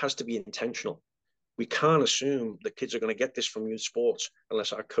 but it has to be intentional. We can't assume the kids are going to get this from youth sports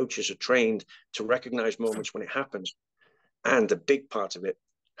unless our coaches are trained to recognize moments when it happens. And a big part of it,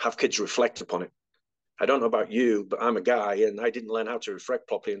 have kids reflect upon it. I don't know about you, but I'm a guy and I didn't learn how to reflect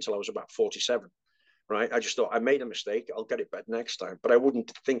properly until I was about 47, right? I just thought I made a mistake. I'll get it better next time, but I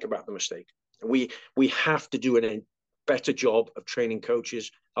wouldn't think about the mistake. We have to do a better job of training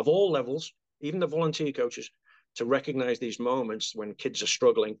coaches of all levels, even the volunteer coaches, to recognize these moments when kids are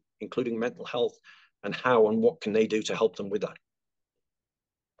struggling, including mental health, and how and what can they do to help them with that.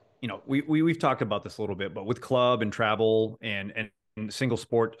 We've talked about this a little bit, but with club and travel and single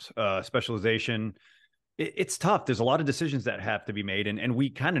sport specialization, it's tough. There's a lot of decisions that have to be made, and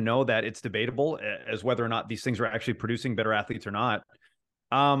we kind of know that it's debatable as whether or not these things are actually producing better athletes or not.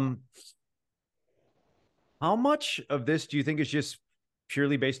 How much of this do you think is just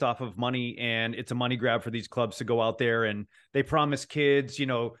purely based off of money, and it's a money grab for these clubs to go out there and they promise kids,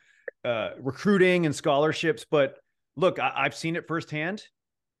 recruiting and scholarships? But look, I've seen it firsthand.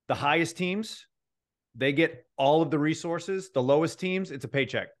 The highest teams, they get all of the resources. The lowest teams, it's a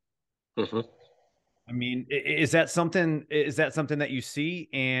paycheck. Mm-hmm. I mean, is that something that you see?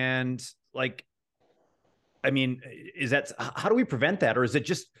 And how do we prevent that? Or is it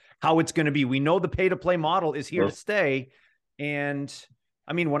just how it's going to be? We know the pay to play model is here to stay. And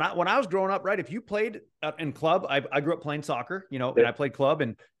I mean, when I was growing up, right, if you played in club, I grew up playing soccer, and I played club,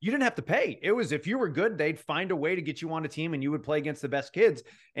 and you didn't have to pay. It was, if you were good, they'd find a way to get you on a team and you would play against the best kids.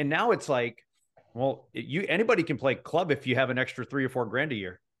 And now it's like, well, anybody can play club if you have an extra $3 or $4 grand a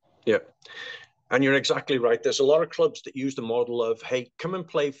year. Yeah. And you're exactly right. There's a lot of clubs that use the model of, hey, come and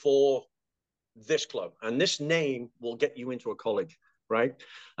play for this club, and this name will get you into a college. Right.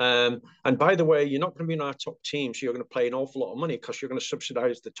 And by the way, you're not going to be in our top team, so you're going to pay an awful lot of money because you're going to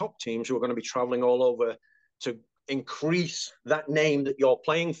subsidize the top teams who are going to be traveling all over to increase that name that you're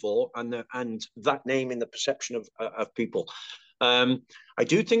playing for, and that name in the perception of people. I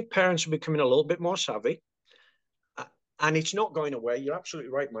do think parents are becoming a little bit more savvy, and it's not going away. You're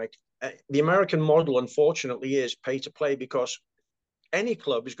absolutely right, Mike. The American model, unfortunately, is pay to play, because any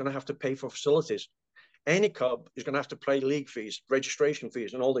club is going to have to pay for facilities. Any club is going to have to pay league fees, registration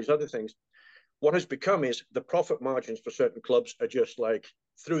fees, and all these other things. what has become is the profit margins for certain clubs are just like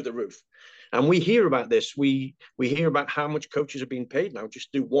through the roof. And we hear about this. We hear about how much coaches are being paid now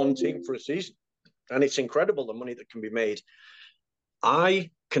just do one team for a season. And it's incredible the money that can be made.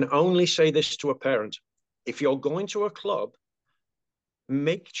 I can only say this to a parent. If you're going to a club,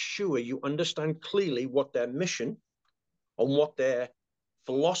 make sure you understand clearly what their mission and what their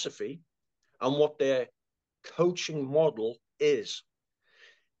philosophy and what their coaching model is.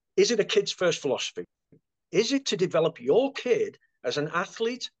 Is it a kid's first philosophy? Is it to develop your kid as an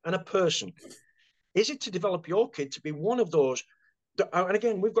athlete and a person? Is it to develop your kid to be one of those? And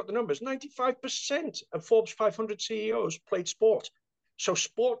again, we've got the numbers. 95% of Forbes 500 CEOs played sport. So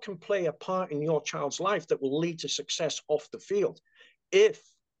sport can play a part in your child's life that will lead to success off the field. If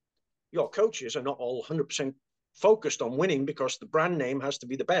your coaches are not all 100% focused on winning because the brand name has to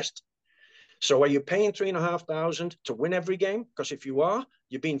be the best. So are you paying $3,500 to win every game? Because if you are,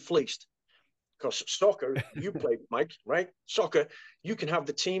 you're being fleeced. Because soccer, you play, Mike, right? Soccer, you can have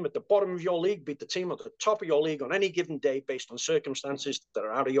the team at the bottom of your league beat the team at the top of your league on any given day based on circumstances that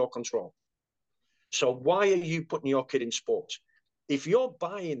are out of your control. So why are you putting your kid in sports? If you're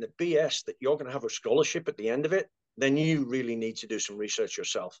buying the BS that you're going to have a scholarship at the end of it, then you really need to do some research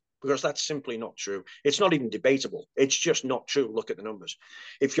yourself, because that's simply not true. It's not even debatable. It's just not true. Look at the numbers.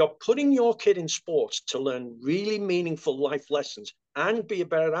 If you're putting your kid in sports to learn really meaningful life lessons and be a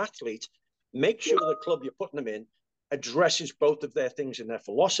better athlete, make sure the club you're putting them in addresses both of their things in their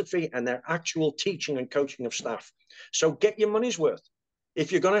philosophy and their actual teaching and coaching of staff. So get your money's worth.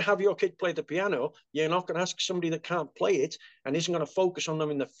 If you're going to have your kid play the piano, you're not going to ask somebody that can't play it and isn't going to focus on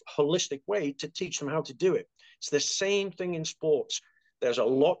them in the holistic way to teach them how to do it. It's the same thing in sports. There's a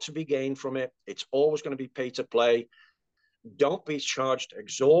lot to be gained from it. It's always going to be pay to play. Don't be charged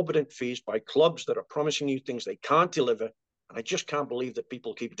exorbitant fees by clubs that are promising you things they can't deliver. And I just can't believe that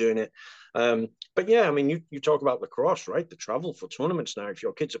people keep doing it. But yeah, I mean, you talk about lacrosse, right? The travel for tournaments now, if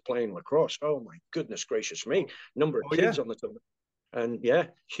your kids are playing lacrosse, oh my goodness gracious me, number of kids on the tournament. And yeah,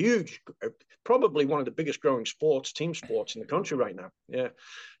 huge, probably one of the biggest growing sports, team sports in the country right now. Yeah.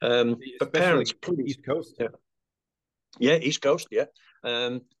 But parents, please. East Coast. Yeah, East Coast. Yeah.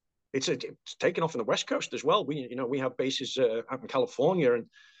 It's taken off on the West Coast as well. We have bases out in California, and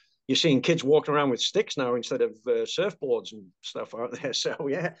you're seeing kids walking around with sticks now instead of surfboards and stuff out there. So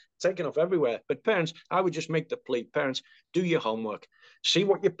yeah, taking off everywhere. But parents, I would just make the plea. Parents, do your homework. See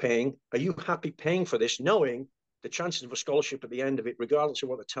what you're paying. Are you happy paying for this, knowing the chances of a scholarship at the end of it, regardless of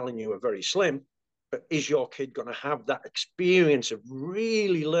what they're telling you, are very slim? But is your kid going to have that experience of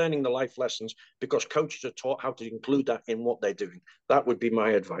really learning the life lessons because coaches are taught how to include that in what they're doing? That would be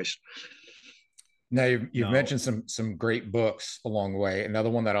my advice. Now you've mentioned some great books along the way.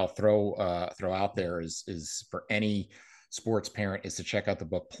 Another one that I'll throw out there is for any sports parent is to check out the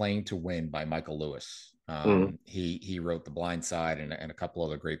book Playing to Win by Michael Lewis. He wrote The Blind Side and a couple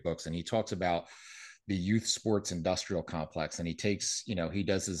other great books, and he talks about the youth sports industrial complex. And he takes, he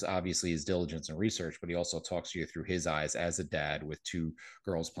does his diligence and research, but he also talks to you through his eyes as a dad with two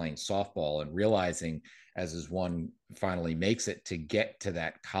girls playing softball and realizing as his one finally makes it to get to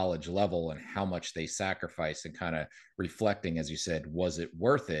that college level and how much they sacrifice, and kind of reflecting, as you said, was it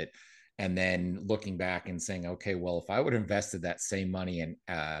worth it? And then looking back and saying, okay, well, if I would have invested that same money in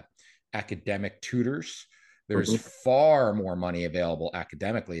academic tutors, there's far more money available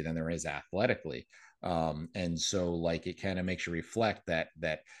academically than there is athletically. And so like, it kind of makes you reflect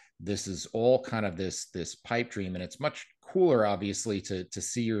that this is all kind of this pipe dream. And it's much cooler, obviously, to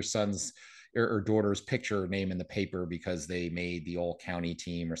see your son's or daughter's picture name in the paper because they made the all county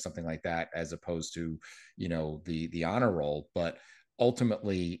team or something like that, as opposed to, the honor roll. But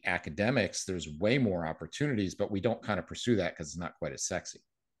ultimately academics, there's way more opportunities, but we don't kind of pursue that because it's not quite as sexy.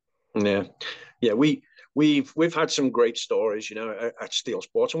 Yeah. We've had some great stories, at Steel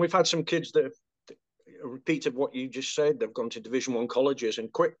Sports, and we've had some kids that repeated what you just said. They've gone to Division I colleges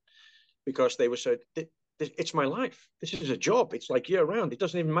and quit because they were said, it's my life. This is a job. It's like year round. It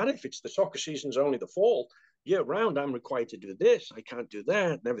doesn't even matter if it's the soccer season's only the fall. Year round, I'm required to do this. I can't do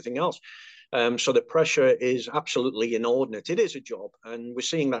that and everything else. So the pressure is absolutely inordinate. It is a job. And we're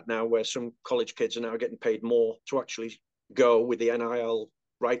seeing that now where some college kids are now getting paid more to actually go with the NIL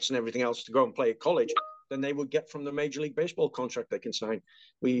rights and everything else to go and play at college than they would get from the Major League Baseball contract they can sign.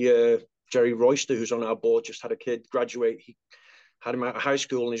 Jerry Royster, who's on our board, just had a kid graduate. He had him out of high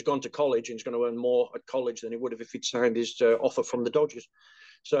school and he's gone to college and he's going to earn more at college than he would have if he'd signed his offer from the Dodgers.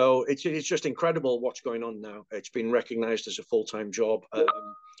 So it's just incredible what's going on now. It's been recognized as a full-time job.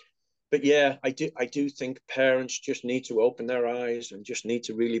 But yeah, I do think parents just need to open their eyes and just need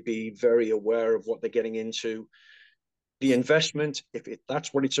to really be very aware of what they're getting into. The investment, if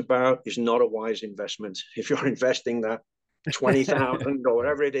that's what it's about, is not a wise investment. If you're investing that 20,000 or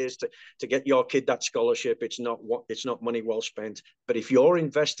whatever it is to get your kid that scholarship, it's not money well spent. But if you're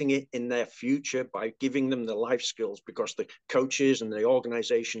investing it in their future by giving them the life skills, because the coaches and the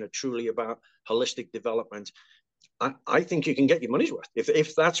organization are truly about holistic development, I think you can get your money's worth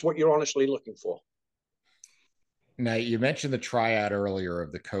if that's what you're honestly looking for. Now, you mentioned the triad earlier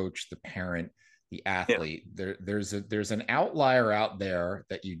of the coach, the parent, the athlete. Yeah. There's an outlier out there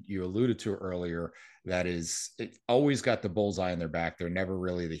that you alluded to earlier that is always got the bullseye in their back. They're never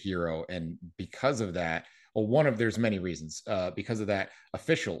really the hero, and because of that, well, there's many reasons. Because of that,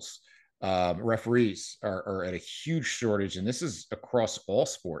 officials, referees are at a huge shortage, and this is across all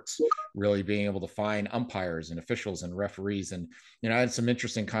sports. Really being able to find umpires and officials and referees, and I had some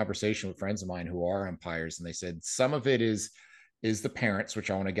interesting conversation with friends of mine who are umpires, and they said some of it is the parents, which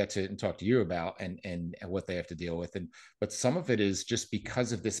I want to get to and talk to you about, and what they have to deal with, but some of it is just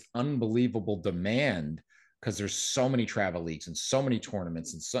because of this unbelievable demand, because there's so many travel leagues and so many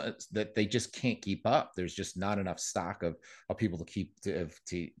tournaments, and so that they just can't keep up. There's just not enough stock of people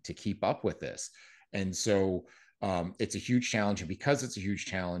to keep up with this, and so it's a huge challenge. And because it's a huge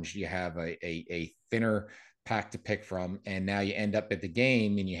challenge, you have a thinner pack to pick from, and now you end up at the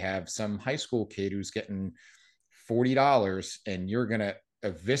game and you have some high school kid who's getting $40, and you're going to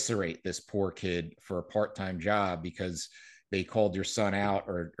eviscerate this poor kid for a part-time job because they called your son out,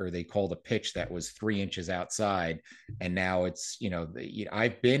 or they called a pitch that was 3 inches outside. And now it's,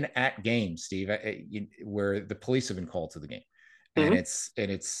 I've been at games, Steve, where the police have been called to the game. And it's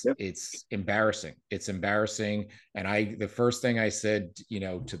embarrassing. It's embarrassing. And the first thing I said,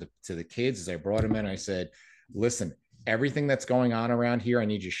 to the kids as I brought them in, I said, listen, everything that's going on around here, I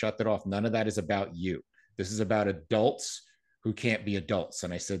need you to shut that off. None of that is about you. This is about adults who can't be adults.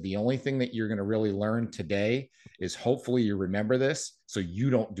 And I said, the only thing that you're going to really learn today is hopefully you remember this so you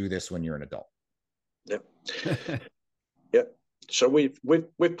don't do this when you're an adult. Yep. Yep. So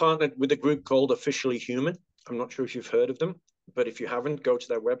we've partnered with a group called Officially Human. I'm not sure if you've heard of them, but if you haven't, go to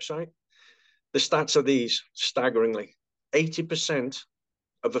their website. The stats are these, staggeringly. 80%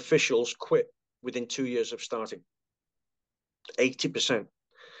 of officials quit within 2 years of starting. 80%.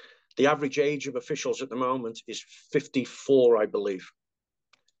 The average age of officials at the moment is 54, I believe.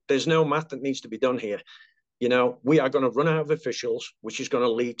 There's no math that needs to be done here. We are going to run out of officials, which is going to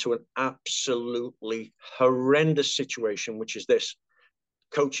lead to an absolutely horrendous situation, which is this.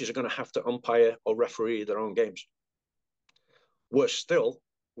 Coaches are going to have to umpire or referee their own games. Worse still,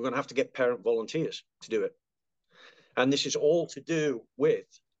 we're going to have to get parent volunteers to do it. And this is all to do with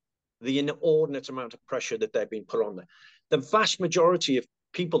the inordinate amount of pressure that they're being put on there. The vast majority of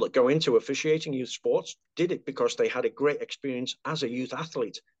people that go into officiating youth sports did it because they had a great experience as a youth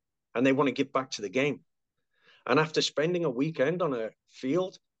athlete and they want to give back to the game. And after spending a weekend on a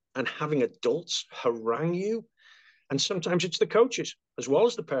field and having adults harangue you, and sometimes it's the coaches as well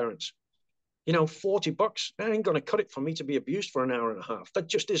as the parents, $40, that ain't going to cut it for me to be abused for an hour and a half. That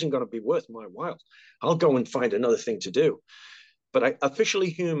just isn't going to be worth my while. I'll go and find another thing to do. But Officially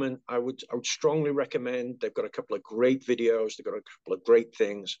Human, I would strongly recommend. They've got a couple of great videos. They've got a couple of great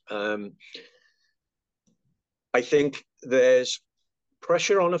things. I think there's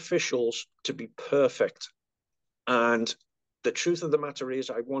pressure on officials to be perfect. And the truth of the matter is,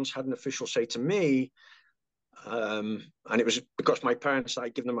 I once had an official say to me, and it was because my parents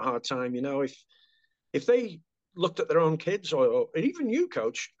started giving them a hard time, if they looked at their own kids, or even you,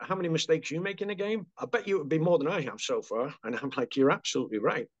 coach, how many mistakes you make in a game, I bet you it would be more than I have so far. And I'm like, you're absolutely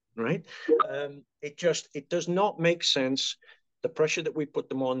right. It does not make sense, the pressure that we put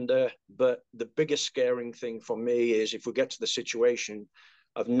them under. But the biggest scaring thing for me is if we get to the situation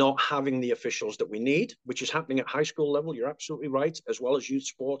of not having the officials that we need, which is happening at high school level, you're absolutely right, as well as youth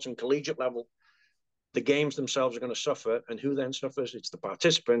sports and collegiate level. The games themselves are going to suffer, and who then suffers? It's the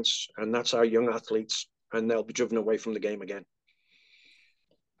participants, and that's our young athletes, and they'll be driven away from the game again.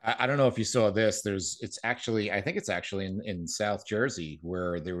 I don't know if you saw this. I think it's actually in South Jersey,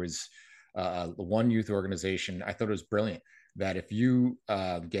 where there was one youth organization. I thought it was brilliant that if you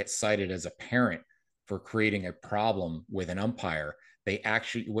get cited as a parent for creating a problem with an umpire,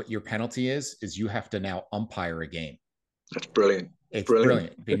 what your penalty is you have to now umpire a game. That's brilliant. It's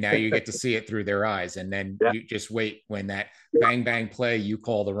brilliant. Now you get to see it through their eyes, and then you just wait when that bang bang play you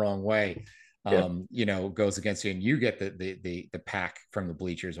call the wrong way, goes against you, and you get the pack from the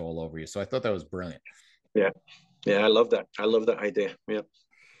bleachers all over you. So I thought that was brilliant. Yeah, I love that. I love that idea. Yeah.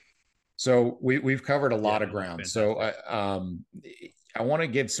 So we've covered a lot of ground. So I want to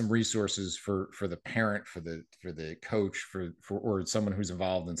give some resources for the parent, for the coach, for or someone who's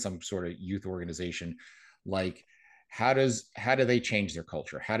involved in some sort of youth organization. Like, how do they change their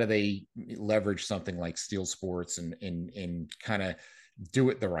culture? How do they leverage something like Steel Sports and kind of do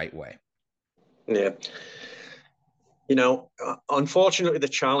it the right way? Yeah. Unfortunately, the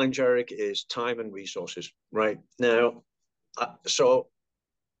challenge, Eric, is time and resources. Right now, so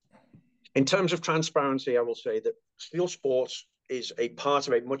in terms of transparency, I will say that Steel Sports is a part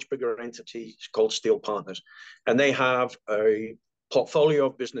of a much bigger entity called Steel Partners, and they have a portfolio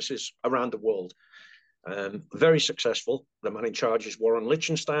of businesses around the world. Very successful. The man in charge is Warren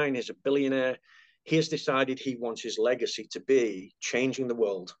Lichtenstein. He's a billionaire. He has decided he wants his legacy to be changing the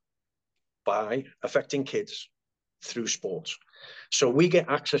world by affecting kids through sports. So we get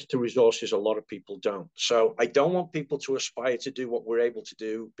access to resources a lot of people don't. So I don't want people to aspire to do what we're able to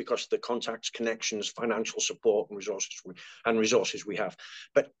do because of the contacts, connections, financial support, and resources we have.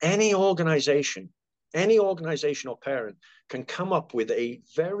 But any organization or parent can come up with a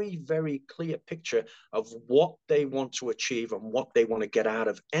very, very clear picture of what they want to achieve and what they want to get out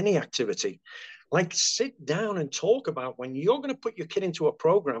of any activity. Like, sit down and talk about, when you're going to put your kid into a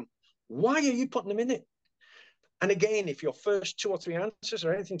program, why are you putting them in it? And again, if your first 2 or 3 answers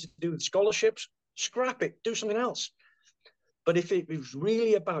are anything to do with scholarships, scrap it, do something else. But if it was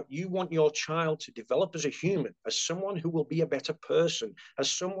really about, you want your child to develop as a human, as someone who will be a better person, as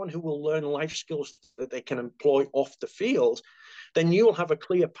someone who will learn life skills that they can employ off the field, then you'll have a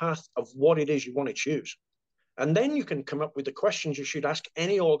clear path of what it is you want to choose. And then you can come up with the questions you should ask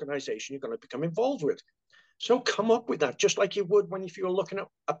any organization you're going to become involved with. So come up with that, just like you would if you were looking at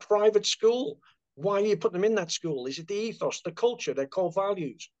a private school. Why are you putting them in that school? Is it the ethos, the culture, their core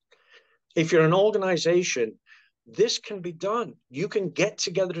values? If you're an organization, this can be done. You can get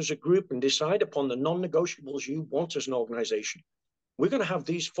together as a group and decide upon the non-negotiables you want as an organization. We're going to have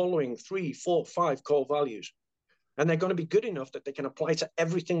these following 3, 4, 5 core values. And they're going to be good enough that they can apply to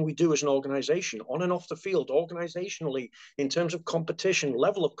everything we do as an organization, on and off the field, organizationally, in terms of competition,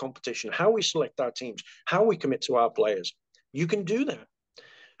 level of competition, how we select our teams, how we commit to our players. You can do that.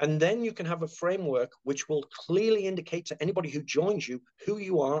 And then you can have a framework which will clearly indicate to anybody who joins you who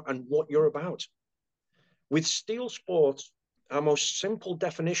you are and what you're about. With Steel Sports, our most simple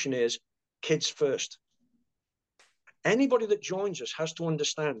definition is kids first. Anybody that joins us has to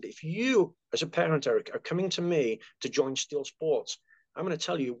understand, if you, as a parent, Eric, are coming to me to join Steel Sports, I'm going to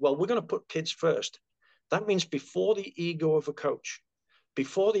tell you, well, we're going to put kids first. That means before the ego of a coach,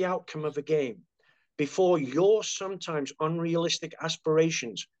 before the outcome of a game, before your sometimes unrealistic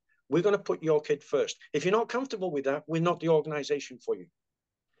aspirations, we're going to put your kid first. If you're not comfortable with that, we're not the organization for you.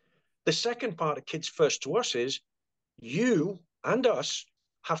 The second part of kids first to us is, you and us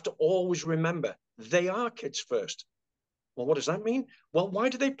have to always remember they are kids first. Well, what does that mean? Well, why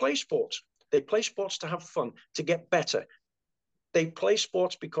do they play sports? They play sports to have fun, to get better. They play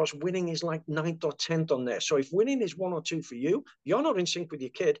sports because winning is like 9th or 10th on there. So if winning is 1 or 2 for you, you're not in sync with your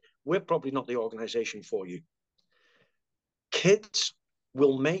kid, we're probably not the organization for you. Kids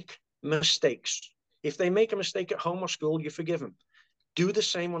will make mistakes. If they make a mistake at home or school, you forgive them. Do the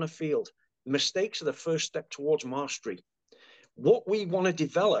same on a field. Mistakes are the first step towards mastery. What we want to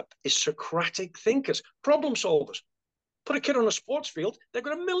develop is Socratic thinkers, problem solvers. Put a kid on a sports field, they've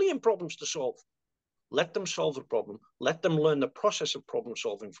got a million problems to solve. Let them solve the problem. Let them learn the process of problem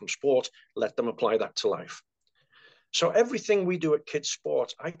solving from sport. Let them apply that to life. So everything we do at Kids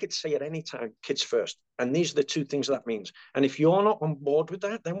Sports, I could say at any time, kids first. And these are the 2 things that means. And if you're not on board with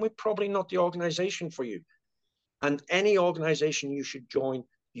that, then we're probably not the organization for you. And any organization you should join,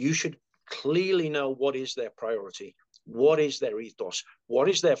 you should clearly know what is their priority, what is their ethos, what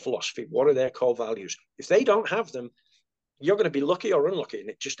is their philosophy, what are their core values. If they don't have them, you're going to be lucky or unlucky, and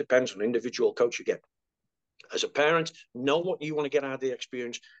it just depends on the individual coach you get. As a parent, know what you want to get out of the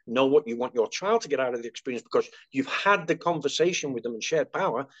experience, know what you want your child to get out of the experience, because you've had the conversation with them and shared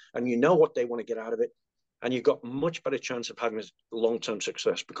power, and you know what they want to get out of it, and you've got much better chance of having long-term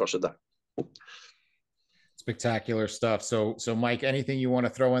success because of that. Spectacular stuff. So Mike, anything you want to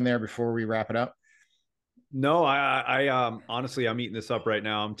throw in there before we wrap it up? No, I honestly, I'm eating this up right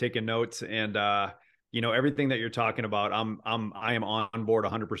now. I'm taking notes, and everything that you're talking about, I am on board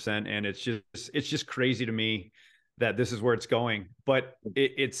 100%. And it's just crazy to me that this is where it's going. But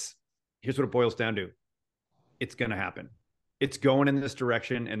here's what it boils down to. It's going to happen. It's going in this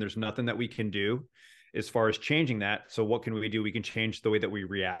direction, and there's nothing that we can do as far as changing that. So what can we do? We can change the way that we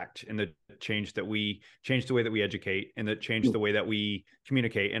react, and change the way that we educate, and change the way that we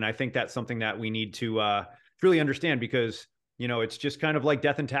communicate. And I think that's something that we need to really understand, because it's just kind of like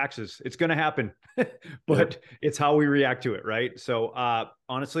death and taxes. It's going to happen, but it's how we react to it. Right. So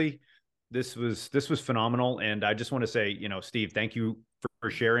honestly, this was phenomenal. And I just want to say, Steve, thank you for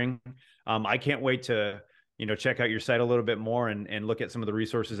sharing. I can't wait to, check out your site a little bit more and look at some of the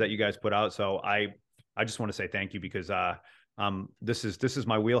resources that you guys put out. So I just want to say thank you, because this is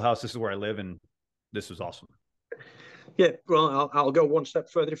my wheelhouse. This is where I live, and this was awesome. Yeah, well, I'll go one step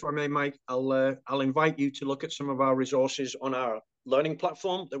further if I may, Mike. I'll invite you to look at some of our resources on our learning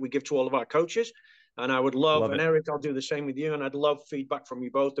platform that we give to all of our coaches. And I would love and Eric, I'll do the same with you. And I'd love feedback from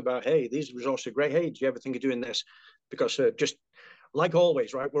you both about, hey, these resources are great. Hey, do you ever think of doing this? Because just like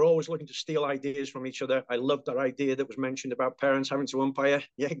always, right, we're always looking to steal ideas from each other. I love that idea that was mentioned about parents having to umpire.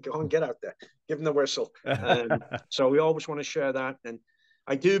 Yeah, go and get out there, give them the whistle. So we always want to share that. And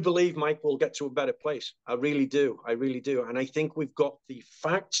I do believe, Mike, we'll get to a better place. I really do. And I think we've got the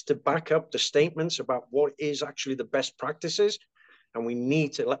facts to back up the statements about what is actually the best practices. And we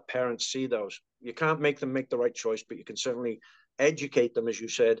need to let parents see those. You can't make them make the right choice, but you can certainly educate them, as you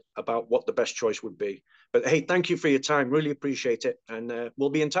said, about what the best choice would be. But hey, thank you for your time. Really appreciate it. And we'll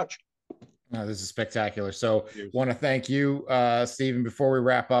be in touch. Oh, this is spectacular. So want to thank you, Stephen. Before we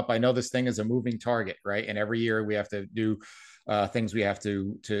wrap up, I know this thing is a moving target, right? And every year we have to do things we have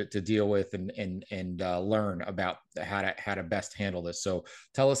to deal with and learn about how to best handle this. So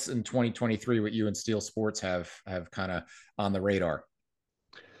tell us in 2023 what you and Steel Sports have kind of on the radar.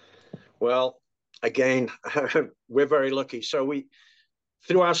 Well, again, we're very lucky. So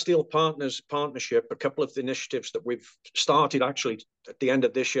through our Steel Partners partnership, a couple of the initiatives that we've started actually at the end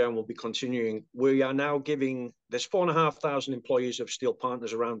of this year and we'll be continuing, we are now there's 4,500 employees of Steel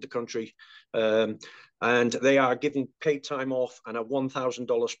Partners around the country, and they are given paid time off and a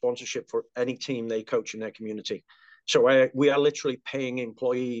 $1,000 sponsorship for any team they coach in their community. So we are literally paying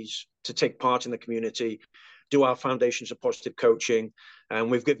employees to take part in the community, do our foundations of positive coaching,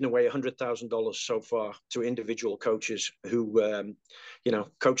 and we've given away $100,000 so far to individual coaches who,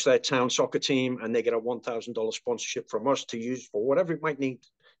 coach their town soccer team, and they get a $1,000 sponsorship from us to use for whatever it might need,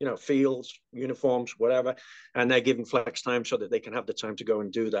 fields, uniforms, whatever, and they're given flex time so that they can have the time to go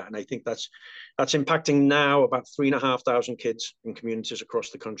and do that. And I think that's impacting now about 3,500 kids in communities across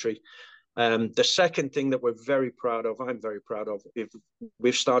the country. The second thing that I'm very proud of,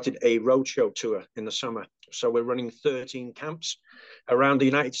 we've started a roadshow tour in the summer. So we're running 13 camps around the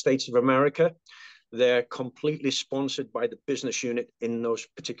United States of America. They're completely sponsored by the business unit in those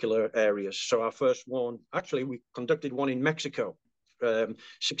particular areas. So our first one, actually, we conducted one in Mexico.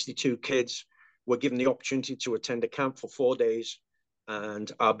 62 kids were given the opportunity to attend a camp for 4 days.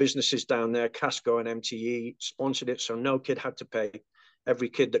 And our businesses down there, Casco and MTE, sponsored it. So no kid had to pay. Every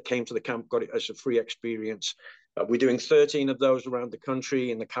kid that came to the camp got it as a free experience. We're doing 13 of those around the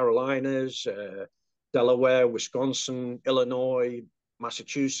country in the Carolinas, Delaware, Wisconsin, Illinois,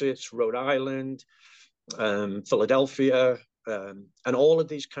 Massachusetts, Rhode Island, Philadelphia, and all of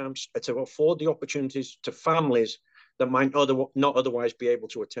these camps are to afford the opportunities to families that might not otherwise be able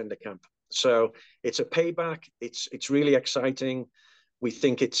to attend a camp. So it's a payback. It's really exciting. We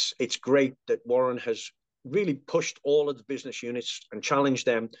think it's great that Warren has really pushed all of the business units and challenged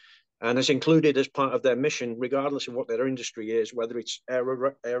them, and has included as part of their mission, regardless of what their industry is, whether it's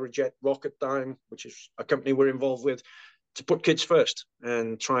Aerojet Rocketdyne, which is a company we're involved with, to put kids first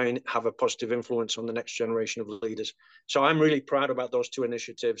and try and have a positive influence on the next generation of leaders. So I'm really proud about those two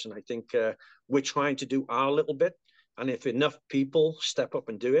initiatives, and I think we're trying to do our little bit. And if enough people step up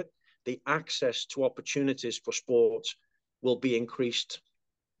and do it, the access to opportunities for sports will be increased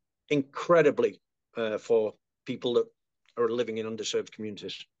incredibly for people that are living in underserved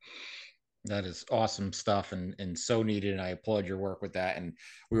communities. That is awesome stuff and so needed. And I applaud your work with that. And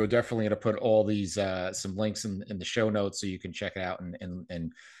we will definitely going to put all these some links in the show notes so you can check it out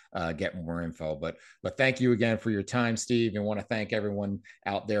and get more info. But thank you again for your time, Steve. And want to thank everyone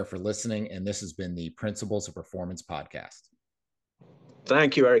out there for listening. And this has been the Principles of Performance podcast.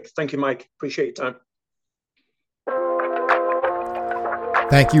 Thank you, Eric. Thank you, Mike. Appreciate your time.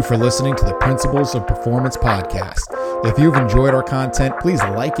 Thank you for listening to the Principles of Performance podcast. If you've enjoyed our content, please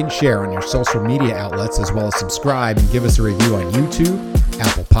like and share on your social media outlets, as well as subscribe and give us a review on YouTube,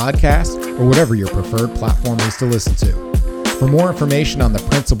 Apple Podcasts, or whatever your preferred platform is to listen to. For more information on the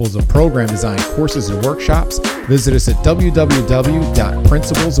Principles of Program Design courses and workshops, visit us at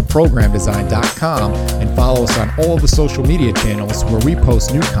www.principlesofprogramdesign.com and follow us on all of the social media channels where we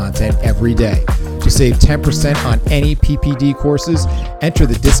post new content every day. To save 10% on any PPD courses, enter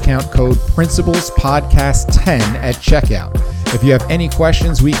the discount code PRINCIPLESPODCAST10 at checkout. If you have any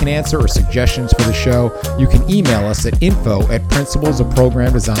questions we can answer or suggestions for the show, you can email us at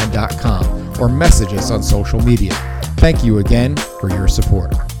info@principlesofprogramdesign.com or message us on social media. Thank you again for your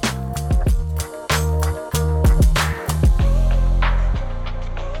support.